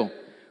 descuídalo,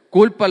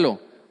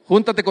 cúlpalo,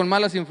 júntate con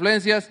malas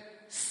influencias,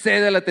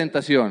 cede a la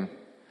tentación.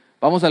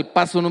 Vamos al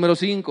paso número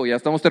 5, ya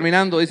estamos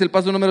terminando. Dice el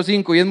paso número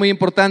 5 y es muy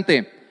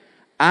importante.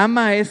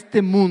 Ama a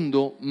este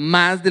mundo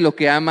más de lo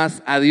que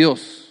amas a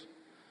Dios.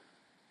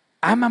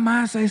 Ama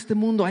más a este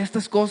mundo, a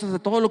estas cosas, a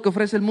todo lo que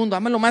ofrece el mundo.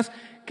 Ámalo más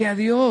que a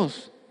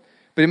Dios.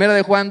 Primera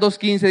de Juan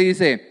 2:15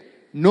 dice,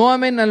 no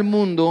amen al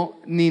mundo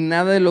ni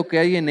nada de lo que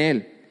hay en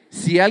él.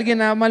 Si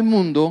alguien ama al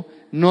mundo,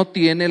 no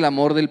tiene el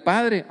amor del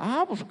Padre.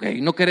 Pues ok,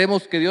 no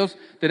queremos que Dios,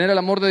 tener el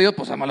amor de Dios,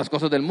 pues ama las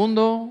cosas del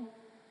mundo.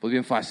 Pues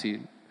bien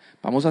fácil,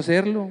 vamos a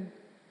hacerlo.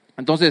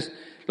 Entonces,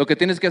 lo que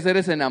tienes que hacer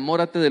es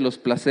enamórate de los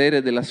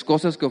placeres, de las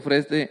cosas que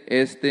ofrece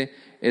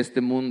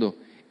este mundo.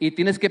 Y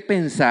tienes que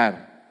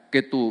pensar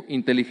que tu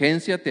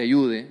inteligencia te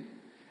ayude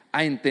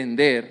a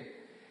entender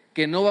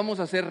que no vamos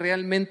a ser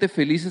realmente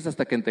felices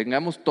hasta que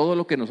tengamos todo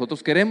lo que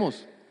nosotros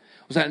queremos.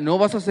 O sea, no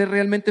vas a ser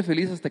realmente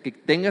feliz hasta que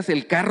tengas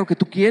el carro que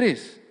tú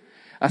quieres,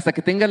 hasta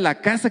que tengas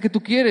la casa que tú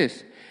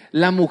quieres,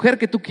 la mujer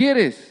que tú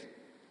quieres,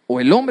 o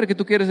el hombre que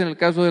tú quieres en el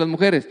caso de las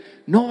mujeres.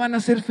 No van a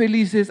ser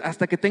felices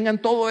hasta que tengan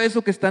todo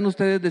eso que están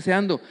ustedes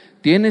deseando.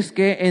 Tienes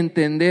que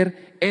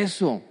entender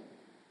eso.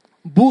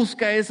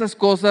 Busca esas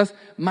cosas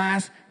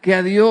más que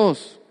a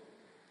Dios.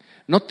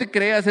 No te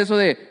creas eso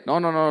de, no,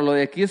 lo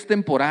de aquí es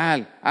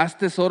temporal, haz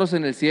tesoros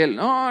en el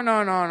cielo.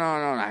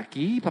 No,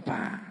 aquí,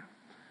 papá,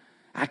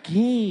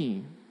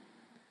 aquí.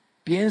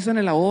 Piensa en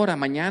el ahora,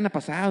 mañana,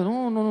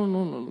 pasado.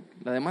 No,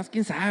 además,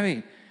 quién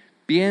sabe.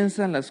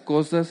 Piensa en las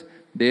cosas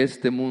de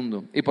este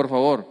mundo. Y por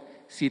favor,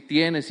 si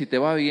te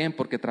va bien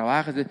porque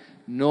trabajas,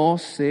 no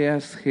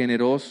seas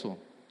generoso.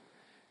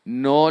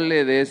 No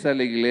le des a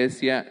la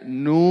iglesia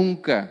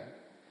nunca.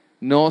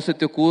 No se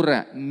te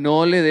ocurra,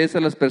 no le des a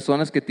las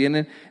personas que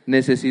tienen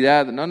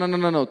necesidad.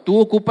 No. Tú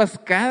ocupas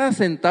cada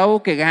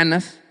centavo que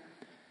ganas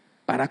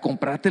para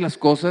comprarte las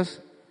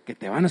cosas que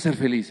te van a hacer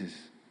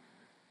felices.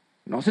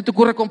 No se te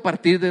ocurra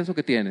compartir de eso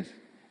que tienes.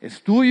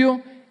 Es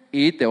tuyo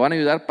y te van a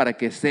ayudar para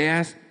que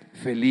seas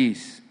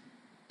feliz.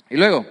 Y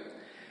luego,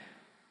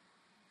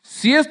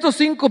 si estos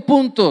 5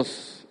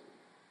 puntos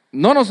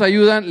no nos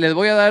ayudan, les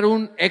voy a dar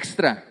un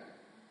extra,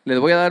 les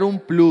voy a dar un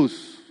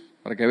plus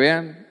para que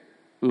vean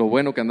lo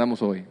bueno que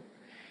andamos hoy.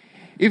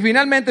 Y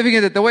finalmente,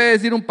 fíjense, te voy a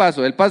decir un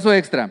paso, el paso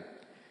extra.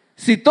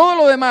 Si todo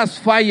lo demás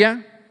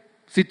falla,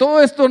 si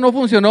todo esto no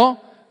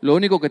funcionó, lo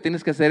único que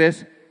tienes que hacer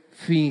es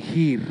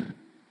fingir.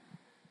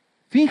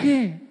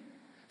 Finge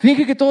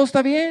que todo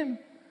está bien.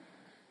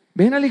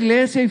 Ven a la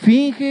iglesia y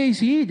finge, y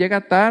sí,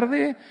 llega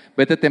tarde,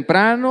 vete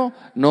temprano,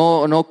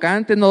 no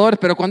cantes, no adores.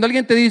 Pero cuando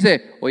alguien te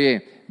dice,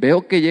 oye,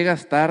 veo que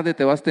llegas tarde,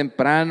 te vas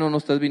temprano, no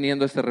estás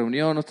viniendo a esta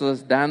reunión, no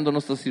estás dando, no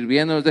estás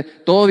sirviendo,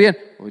 todo bien.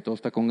 Hoy todo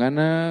está con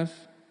ganas,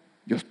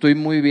 yo estoy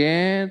muy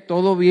bien,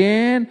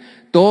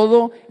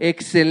 todo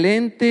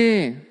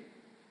excelente.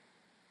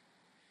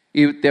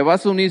 Y te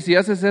vas a unir, si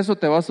haces eso,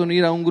 te vas a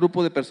unir a un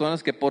grupo de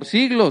personas que por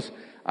siglos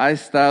ha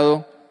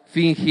estado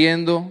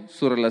fingiendo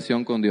su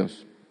relación con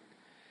Dios.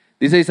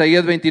 Dice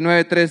Isaías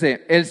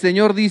 29:13, el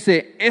Señor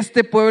dice,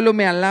 este pueblo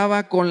me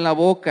alaba con la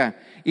boca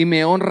y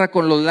me honra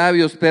con los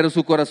labios, pero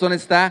su corazón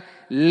está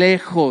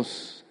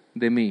lejos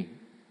de mí.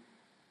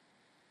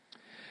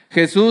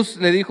 Jesús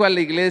le dijo a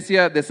la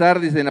iglesia de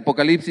Sardis en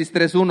Apocalipsis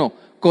 3:1,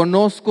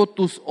 conozco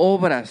tus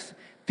obras,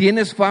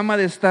 tienes fama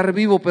de estar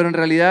vivo, pero en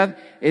realidad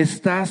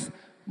estás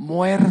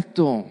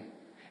muerto,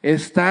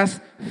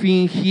 estás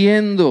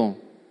fingiendo.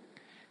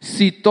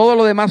 Si todo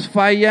lo demás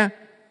falla,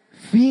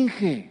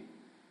 finge.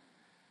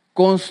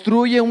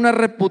 Construye una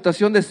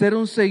reputación de ser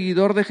un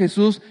seguidor de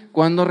Jesús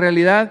cuando en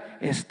realidad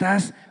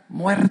estás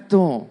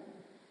muerto.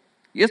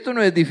 Y esto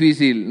no es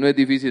difícil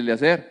de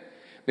hacer.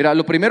 Mira,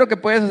 lo primero que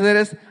puedes hacer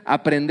es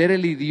aprender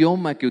el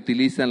idioma que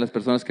utilizan las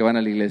personas que van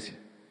a la iglesia.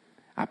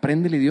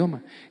 Aprende el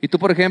idioma. Y tú,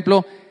 por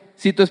ejemplo,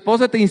 si tu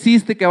esposa te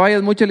insiste que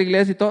vayas mucho a la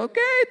iglesia y todo, ok,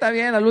 está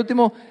bien, al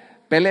último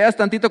peleas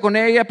tantito con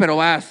ella, pero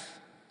vas.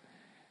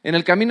 En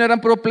el camino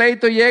eran puro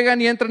pleito,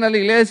 llegan y entran a la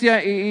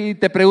iglesia y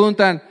te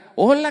preguntan,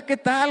 hola, ¿qué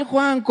tal,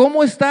 Juan?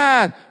 ¿Cómo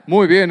estás?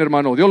 Muy bien,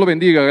 hermano, Dios lo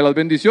bendiga, que las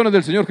bendiciones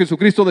del Señor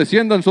Jesucristo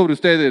desciendan sobre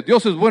ustedes.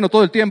 Dios es bueno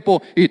todo el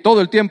tiempo y todo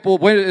el tiempo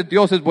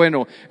Dios es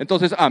bueno.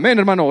 Entonces, amén,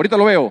 hermano, ahorita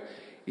lo veo.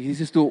 Y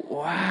dices tú,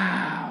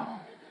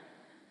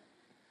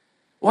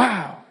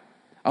 wow.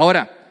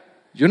 Ahora,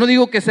 yo no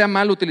digo que sea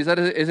malo utilizar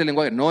ese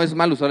lenguaje, no es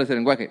malo usar ese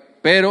lenguaje,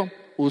 pero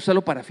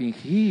úsalo para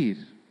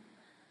fingir.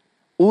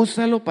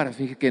 Úsalo para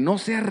fingir, que no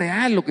sea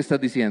real lo que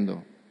estás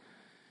diciendo.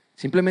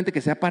 Simplemente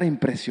que sea para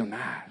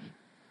impresionar.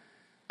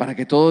 Para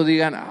que todos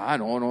digan,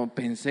 no,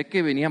 pensé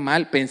que venía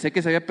mal, pensé que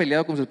se había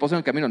peleado con su esposa en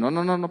el camino.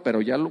 No,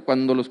 pero ya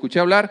cuando lo escuché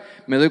hablar,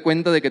 me doy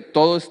cuenta de que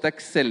todo está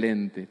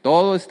excelente,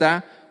 todo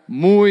está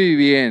muy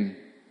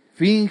bien.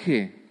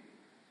 Finge.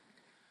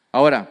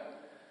 Ahora,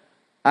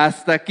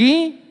 hasta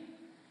aquí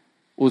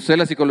usé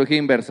la psicología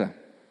inversa.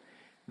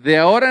 De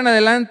ahora en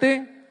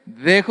adelante,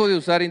 dejo de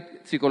usar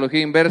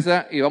psicología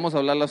inversa y vamos a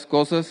hablar las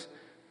cosas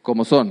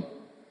como son.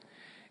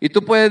 Y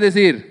tú puedes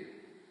decir,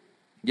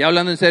 ya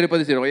hablando en serio,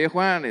 puedes decir, oye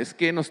Juan, es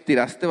que nos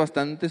tiraste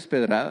bastantes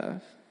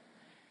pedradas.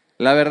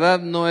 La verdad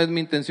no es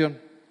mi intención.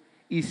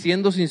 Y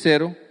siendo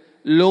sincero,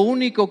 lo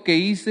único que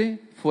hice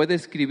fue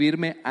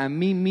describirme a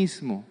mí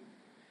mismo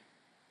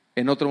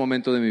en otro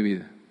momento de mi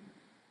vida.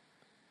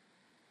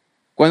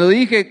 Cuando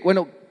dije,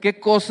 bueno, ¿qué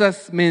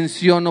cosas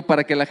menciono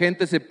para que la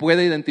gente se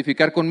pueda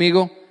identificar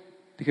conmigo?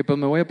 Dije, pues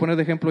me voy a poner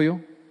de ejemplo yo.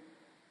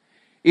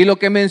 Y lo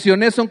que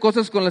mencioné son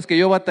cosas con las que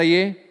yo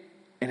batallé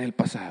en el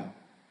pasado,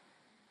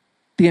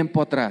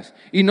 tiempo atrás.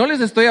 Y no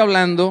les estoy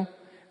hablando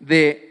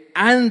de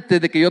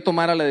antes de que yo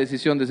tomara la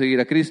decisión de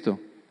seguir a Cristo.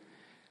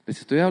 Les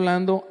estoy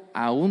hablando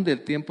aún del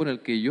tiempo en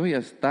el que yo ya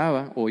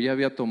estaba o ya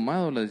había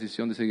tomado la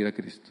decisión de seguir a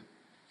Cristo.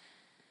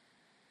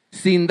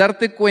 Sin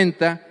darte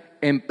cuenta,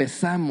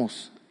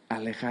 empezamos a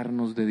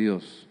alejarnos de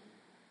Dios.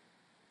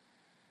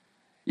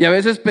 Y a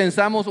veces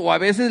pensamos, o a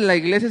veces la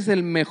iglesia es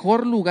el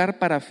mejor lugar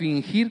para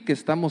fingir que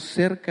estamos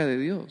cerca de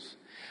Dios.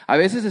 A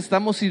veces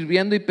estamos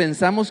sirviendo y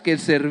pensamos que el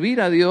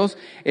servir a Dios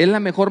es la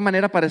mejor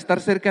manera para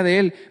estar cerca de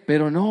Él,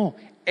 pero no,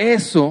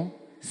 eso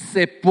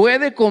se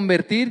puede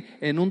convertir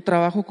en un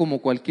trabajo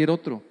como cualquier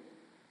otro.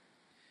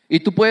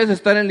 Y tú puedes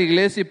estar en la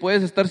iglesia y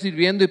puedes estar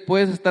sirviendo y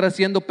puedes estar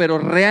haciendo, pero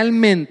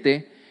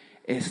realmente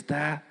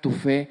está tu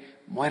fe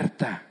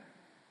muerta.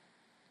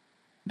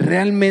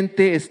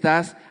 Realmente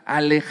estás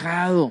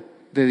alejado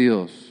de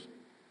Dios.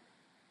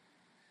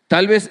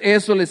 Tal vez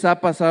eso les ha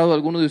pasado a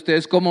algunos de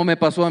ustedes, como me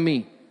pasó a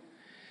mí.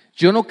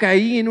 Yo no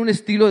caí en un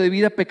estilo de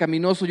vida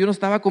pecaminoso, yo no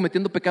estaba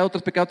cometiendo pecado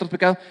tras pecado tras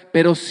pecado,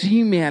 pero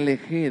sí me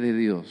alejé de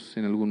Dios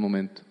en algún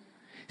momento.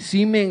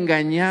 Sí me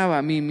engañaba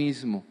a mí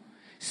mismo,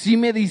 sí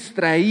me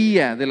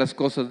distraía de las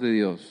cosas de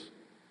Dios.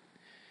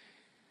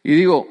 Y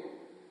digo,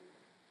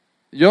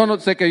 yo no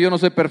sé que yo no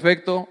soy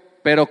perfecto,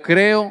 pero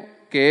creo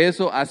que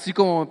eso, así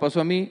como me pasó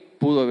a mí,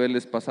 pudo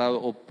haberles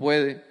pasado o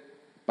puede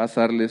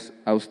pasarles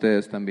a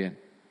ustedes también.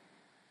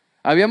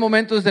 Había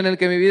momentos en el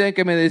que mi vida en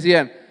que me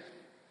decían,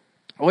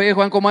 oye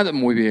Juan, ¿cómo andas?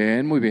 Muy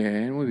bien,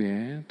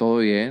 todo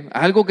bien.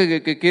 ¿Algo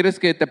que quieres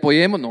que te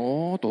apoyemos?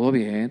 No, todo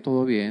bien.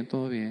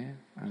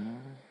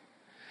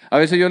 A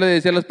veces yo le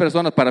decía a las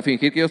personas, para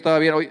fingir que yo estaba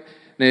bien, oye,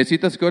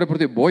 ¿necesitas que ore por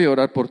ti? Voy a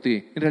orar por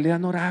ti. En realidad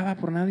no oraba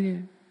por nadie.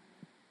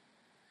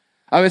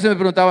 A veces me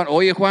preguntaban,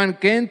 oye Juan,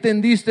 ¿qué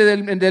entendiste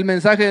del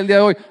mensaje del día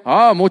de hoy?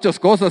 Muchas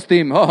cosas,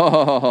 Tim,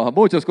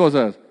 muchas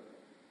cosas.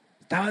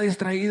 Estaba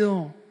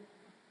distraído,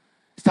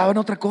 estaba en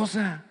otra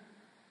cosa.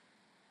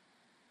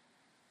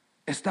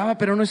 Estaba,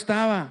 pero no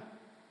estaba.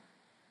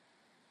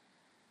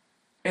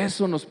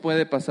 Eso nos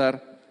puede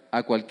pasar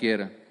a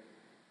cualquiera.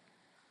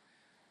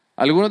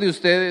 Algunos de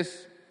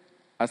ustedes,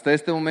 hasta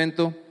este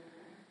momento,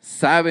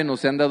 saben o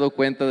se han dado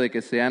cuenta de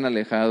que se han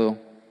alejado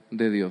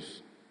de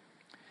Dios.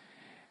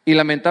 Y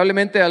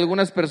lamentablemente a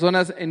algunas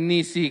personas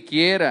ni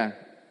siquiera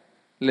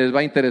les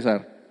va a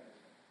interesar.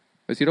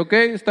 Decir, ok,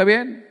 está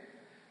bien,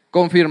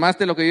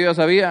 confirmaste lo que yo ya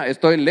sabía,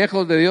 estoy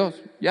lejos de Dios,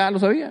 ya lo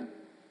sabía.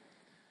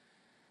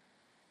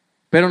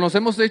 Pero nos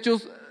hemos hecho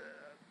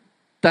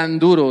tan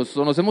duros,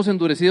 o nos hemos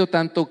endurecido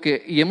tanto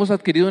y hemos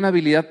adquirido una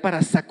habilidad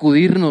para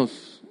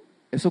sacudirnos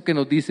eso que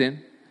nos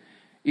dicen,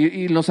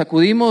 y nos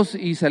sacudimos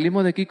y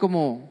salimos de aquí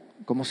como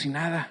si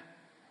nada.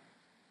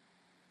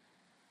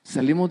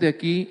 Salimos de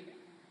aquí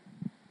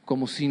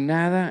como si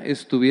nada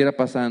estuviera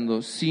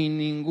pasando, sin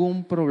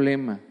ningún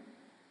problema.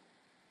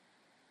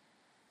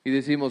 Y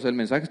decimos, el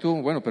mensaje estuvo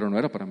muy bueno, pero no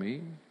era para mí,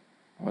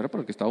 no era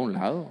para el que estaba a un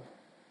lado,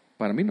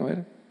 para mí no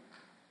era.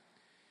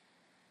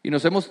 Y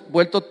nos hemos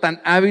vuelto tan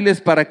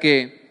hábiles para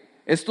que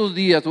estos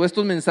días o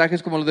estos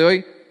mensajes como los de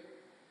hoy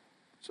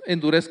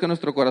endurezcan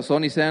nuestro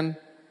corazón y sean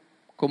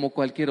como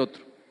cualquier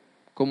otro,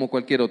 como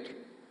cualquier otro.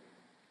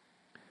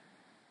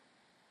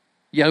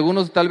 Y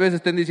algunos tal vez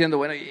estén diciendo,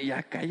 bueno,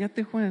 ya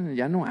cállate, Juan,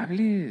 ya no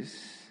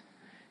hables.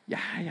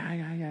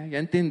 Ya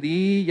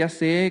entendí, ya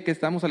sé que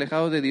estamos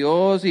alejados de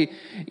Dios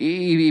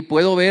y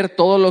puedo ver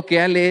todo lo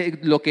que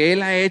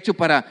Él ha hecho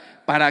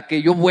para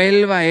que yo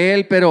vuelva a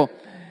Él, pero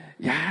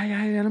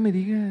ya no me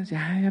digas,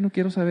 ya no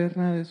quiero saber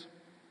nada de eso.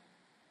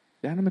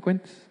 Ya no me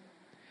cuentes.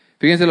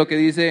 Fíjense lo que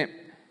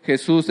dice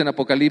Jesús en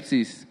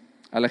Apocalipsis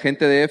a la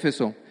gente de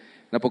Éfeso,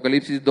 en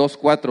Apocalipsis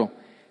 2:4.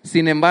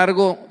 Sin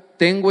embargo,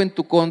 tengo en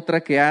tu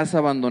contra que has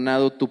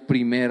abandonado tu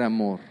primer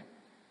amor.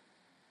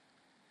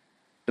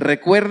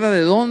 Recuerda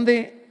de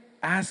dónde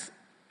has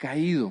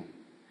caído.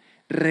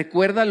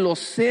 Recuerda lo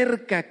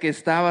cerca que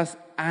estabas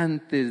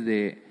antes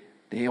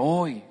de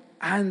hoy,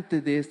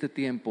 antes de este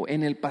tiempo,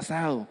 en el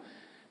pasado.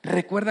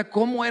 Recuerda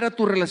cómo era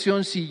tu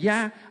relación si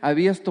ya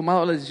habías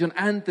tomado la decisión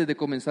antes de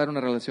comenzar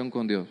una relación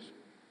con Dios.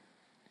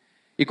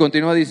 Y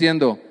continúa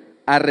diciendo,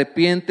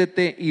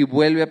 arrepiéntete y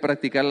vuelve a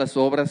practicar las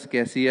obras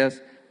que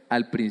hacías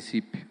al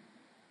principio.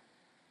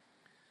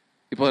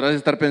 Y podrás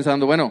estar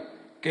pensando, bueno,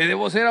 ¿qué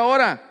debo hacer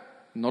ahora?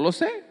 No lo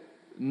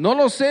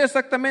sé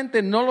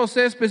exactamente, no lo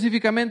sé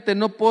específicamente,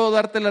 no puedo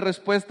darte la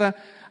respuesta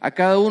a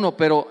cada uno,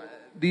 pero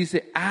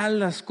dice, haz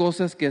las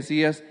cosas que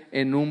hacías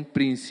en un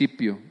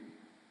principio.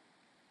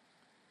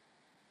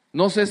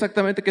 No sé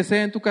exactamente qué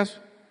sea en tu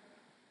caso,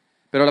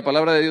 pero la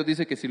palabra de Dios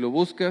dice que si lo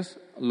buscas,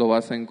 lo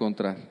vas a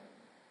encontrar.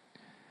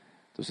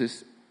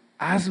 Entonces,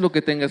 haz lo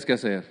que tengas que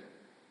hacer,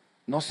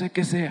 no sé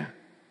qué sea.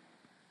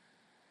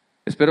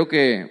 Espero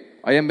que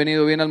hayan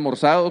venido bien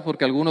almorzados,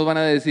 porque algunos van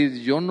a decir,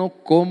 yo no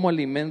como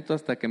alimento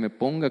hasta que me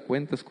ponga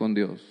cuentas con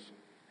Dios.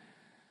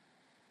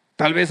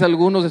 Tal vez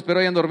algunos, espero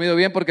hayan dormido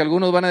bien, porque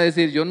algunos van a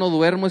decir, yo no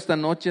duermo esta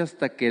noche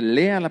hasta que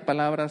lea la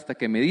palabra, hasta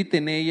que medite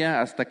en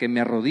ella, hasta que me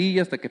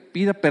arrodille, hasta que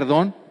pida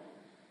perdón.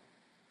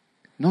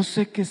 No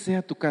sé qué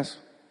sea tu caso.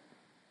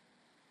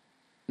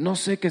 No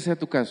sé qué sea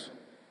tu caso.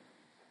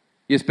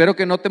 Y espero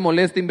que no te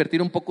moleste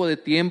invertir un poco de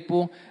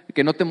tiempo,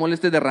 que no te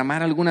moleste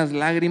derramar algunas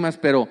lágrimas,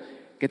 pero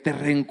que te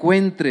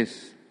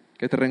reencuentres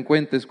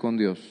con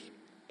Dios.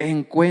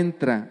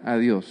 Encuentra a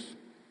Dios.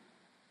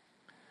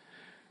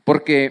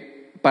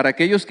 Porque para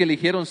aquellos que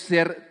eligieron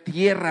ser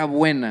tierra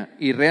buena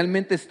y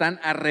realmente están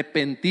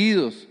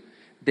arrepentidos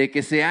de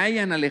que se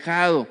hayan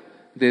alejado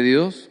de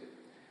Dios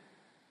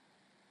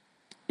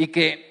y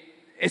que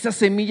esa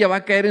semilla va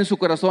a caer en su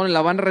corazón,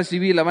 la van a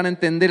recibir, la van a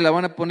entender, la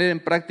van a poner en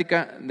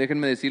práctica,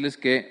 déjenme decirles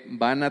que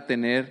van a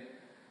tener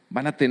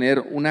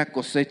una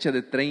cosecha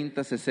de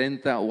 30,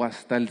 60 o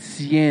hasta el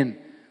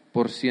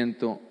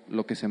 100%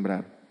 lo que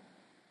sembraron.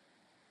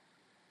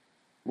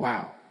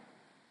 ¡Wow!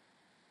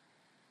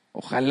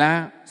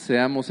 Ojalá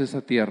seamos esa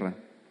tierra.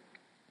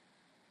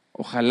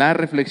 Ojalá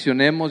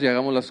reflexionemos y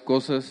hagamos las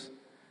cosas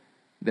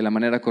de la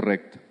manera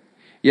correcta.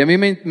 Y a mí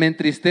me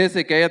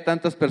entristece que haya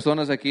tantas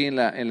personas aquí en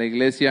la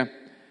iglesia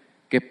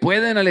que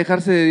pueden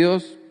alejarse de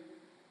Dios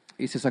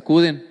y se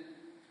sacuden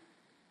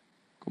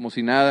como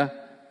si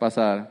nada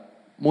pasara.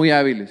 Muy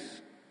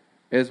hábiles.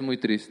 Es muy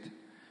triste.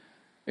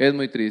 Es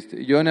muy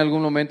triste. Yo en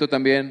algún momento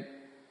también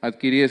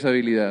adquirí esa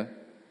habilidad.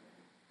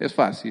 Es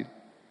fácil.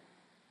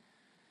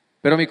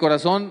 Pero mi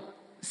corazón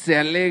se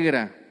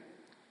alegra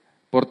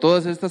por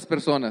todas estas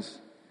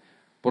personas,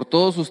 por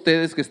todos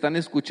ustedes que están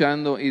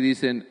escuchando y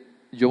dicen,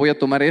 yo voy a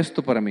tomar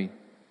esto para mí.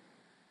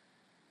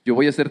 Yo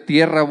voy a ser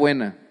tierra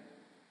buena.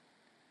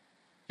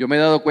 Yo me he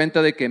dado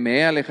cuenta de que me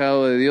he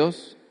alejado de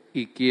Dios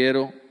y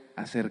quiero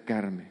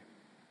acercarme.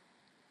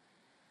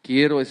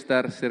 Quiero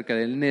estar cerca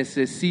de Él.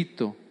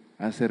 Necesito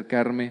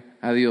acercarme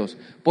a Dios.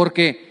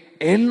 Porque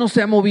Él no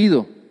se ha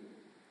movido.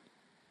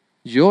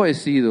 Yo he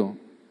sido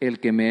el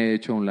que me he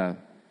hecho a un lado.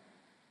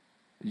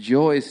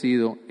 Yo he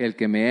sido el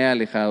que me he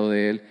alejado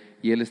de Él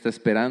y Él está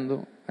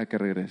esperando a que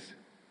regrese.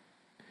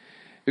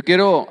 Yo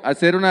quiero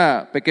hacer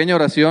una pequeña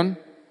oración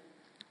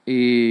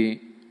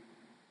y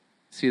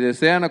si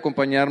desean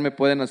acompañarme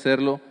pueden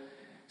hacerlo.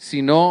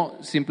 Si no,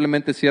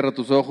 simplemente cierra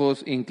tus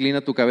ojos,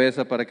 inclina tu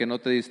cabeza para que no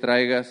te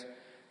distraigas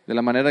de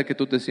la manera que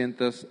tú te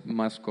sientas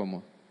más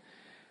cómodo.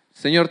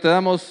 Señor, te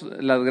damos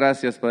las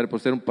gracias, Padre, por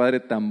ser un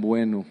Padre tan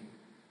bueno,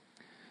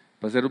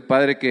 por ser un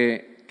Padre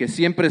que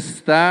siempre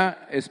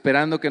está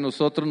esperando que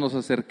nosotros nos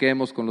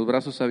acerquemos con los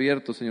brazos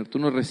abiertos. Señor, tú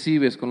nos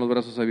recibes con los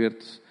brazos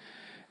abiertos.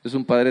 Es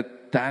un Padre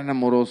tan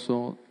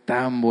amoroso,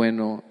 tan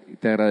bueno, y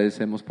te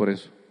agradecemos por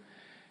eso.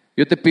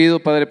 Yo te pido,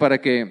 Padre,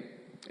 para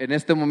que en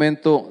este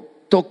momento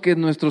toques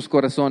nuestros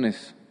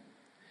corazones.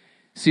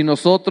 Si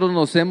nosotros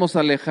nos hemos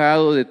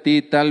alejado de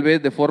ti, tal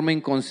vez de forma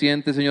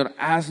inconsciente, Señor,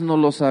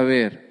 háznoslo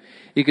saber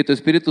y que tu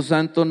Espíritu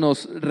Santo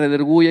nos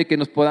redarguya y que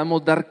nos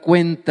podamos dar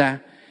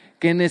cuenta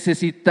que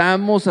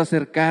necesitamos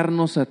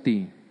acercarnos a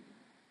ti.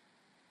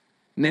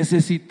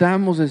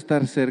 Necesitamos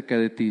estar cerca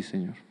de ti,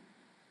 Señor.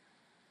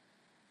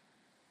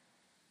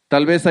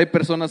 Tal vez hay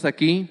personas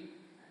aquí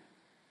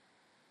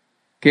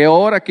que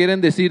ahora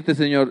quieren decirte,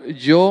 Señor,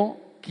 yo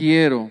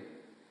quiero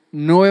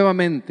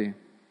nuevamente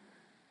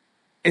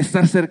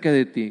estar cerca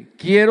de ti.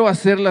 Quiero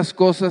hacer las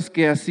cosas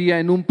que hacía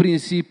en un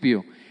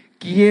principio.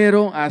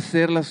 Quiero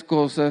hacer las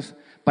cosas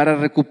para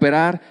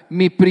recuperar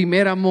mi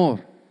primer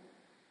amor.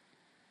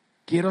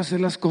 Quiero hacer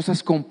las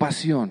cosas con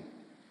pasión.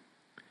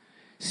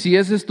 Si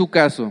ese es tu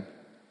caso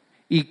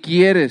y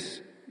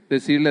quieres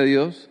decirle a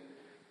Dios,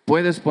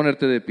 puedes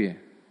ponerte de pie.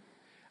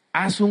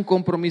 Haz un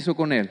compromiso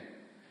con Él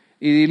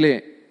y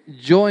dile,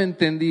 yo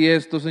entendí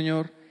esto,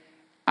 Señor,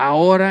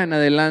 ahora en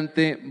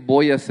adelante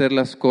voy a hacer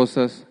las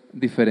cosas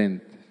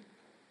diferentes.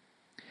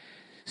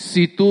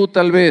 Si tú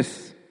tal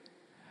vez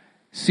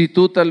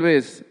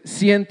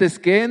sientes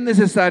que es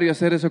necesario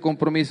hacer ese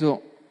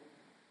compromiso,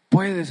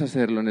 puedes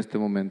hacerlo en este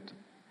momento.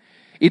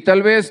 Y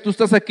tal vez tú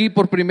estás aquí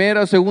por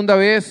primera o segunda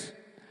vez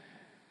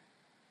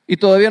y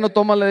todavía no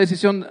tomas la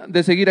decisión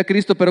de seguir a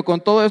Cristo, pero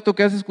con todo esto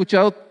que has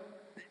escuchado,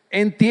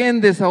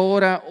 entiendes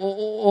ahora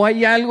o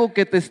hay algo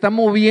que te está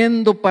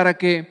moviendo para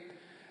que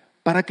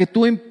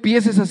tú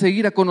empieces a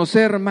seguir a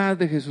conocer más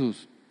de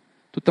Jesús.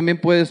 Tú también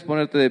puedes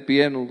ponerte de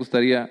pie. Me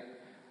gustaría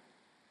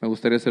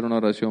hacer una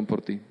oración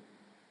por ti.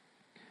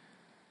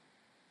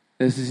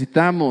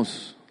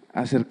 Necesitamos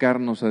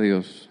acercarnos a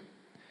Dios.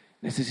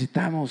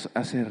 Necesitamos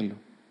hacerlo.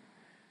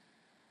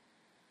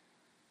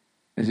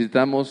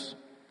 Necesitamos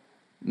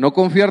no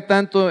confiar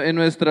tanto en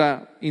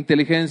nuestra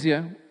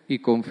inteligencia y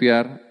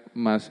confiar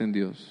más en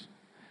Dios.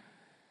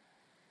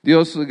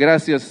 Dios,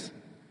 gracias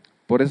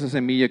por esa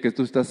semilla que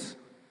tú estás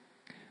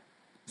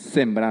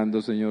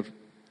sembrando, Señor,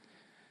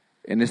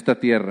 en esta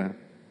tierra,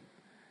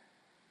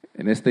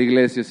 en esta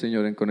iglesia,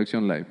 Señor, en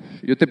Conexión Live.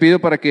 Yo te pido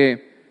para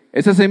que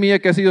esa semilla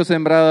que ha sido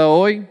sembrada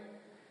hoy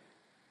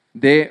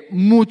dé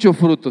mucho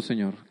fruto,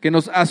 Señor. Que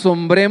nos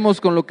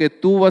asombremos con lo que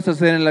tú vas a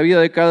hacer en la vida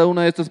de cada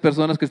una de estas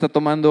personas que está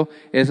tomando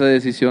esa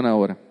decisión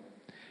ahora.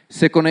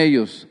 Sé con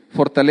ellos,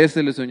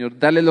 fortaléceles, Señor,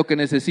 dale lo que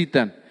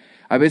necesitan.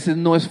 A veces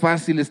no es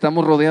fácil,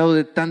 estamos rodeados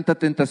de tanta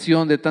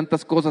tentación, de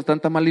tantas cosas,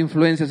 tanta mala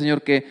influencia,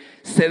 Señor, que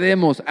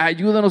cedemos.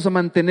 Ayúdanos a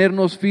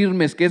mantenernos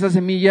firmes, que esa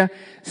semilla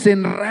se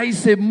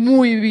enraice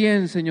muy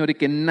bien, Señor, y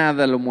que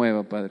nada lo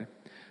mueva, Padre.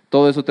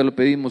 Todo eso te lo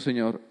pedimos,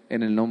 Señor,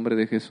 en el nombre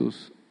de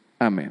Jesús.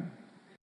 Amén.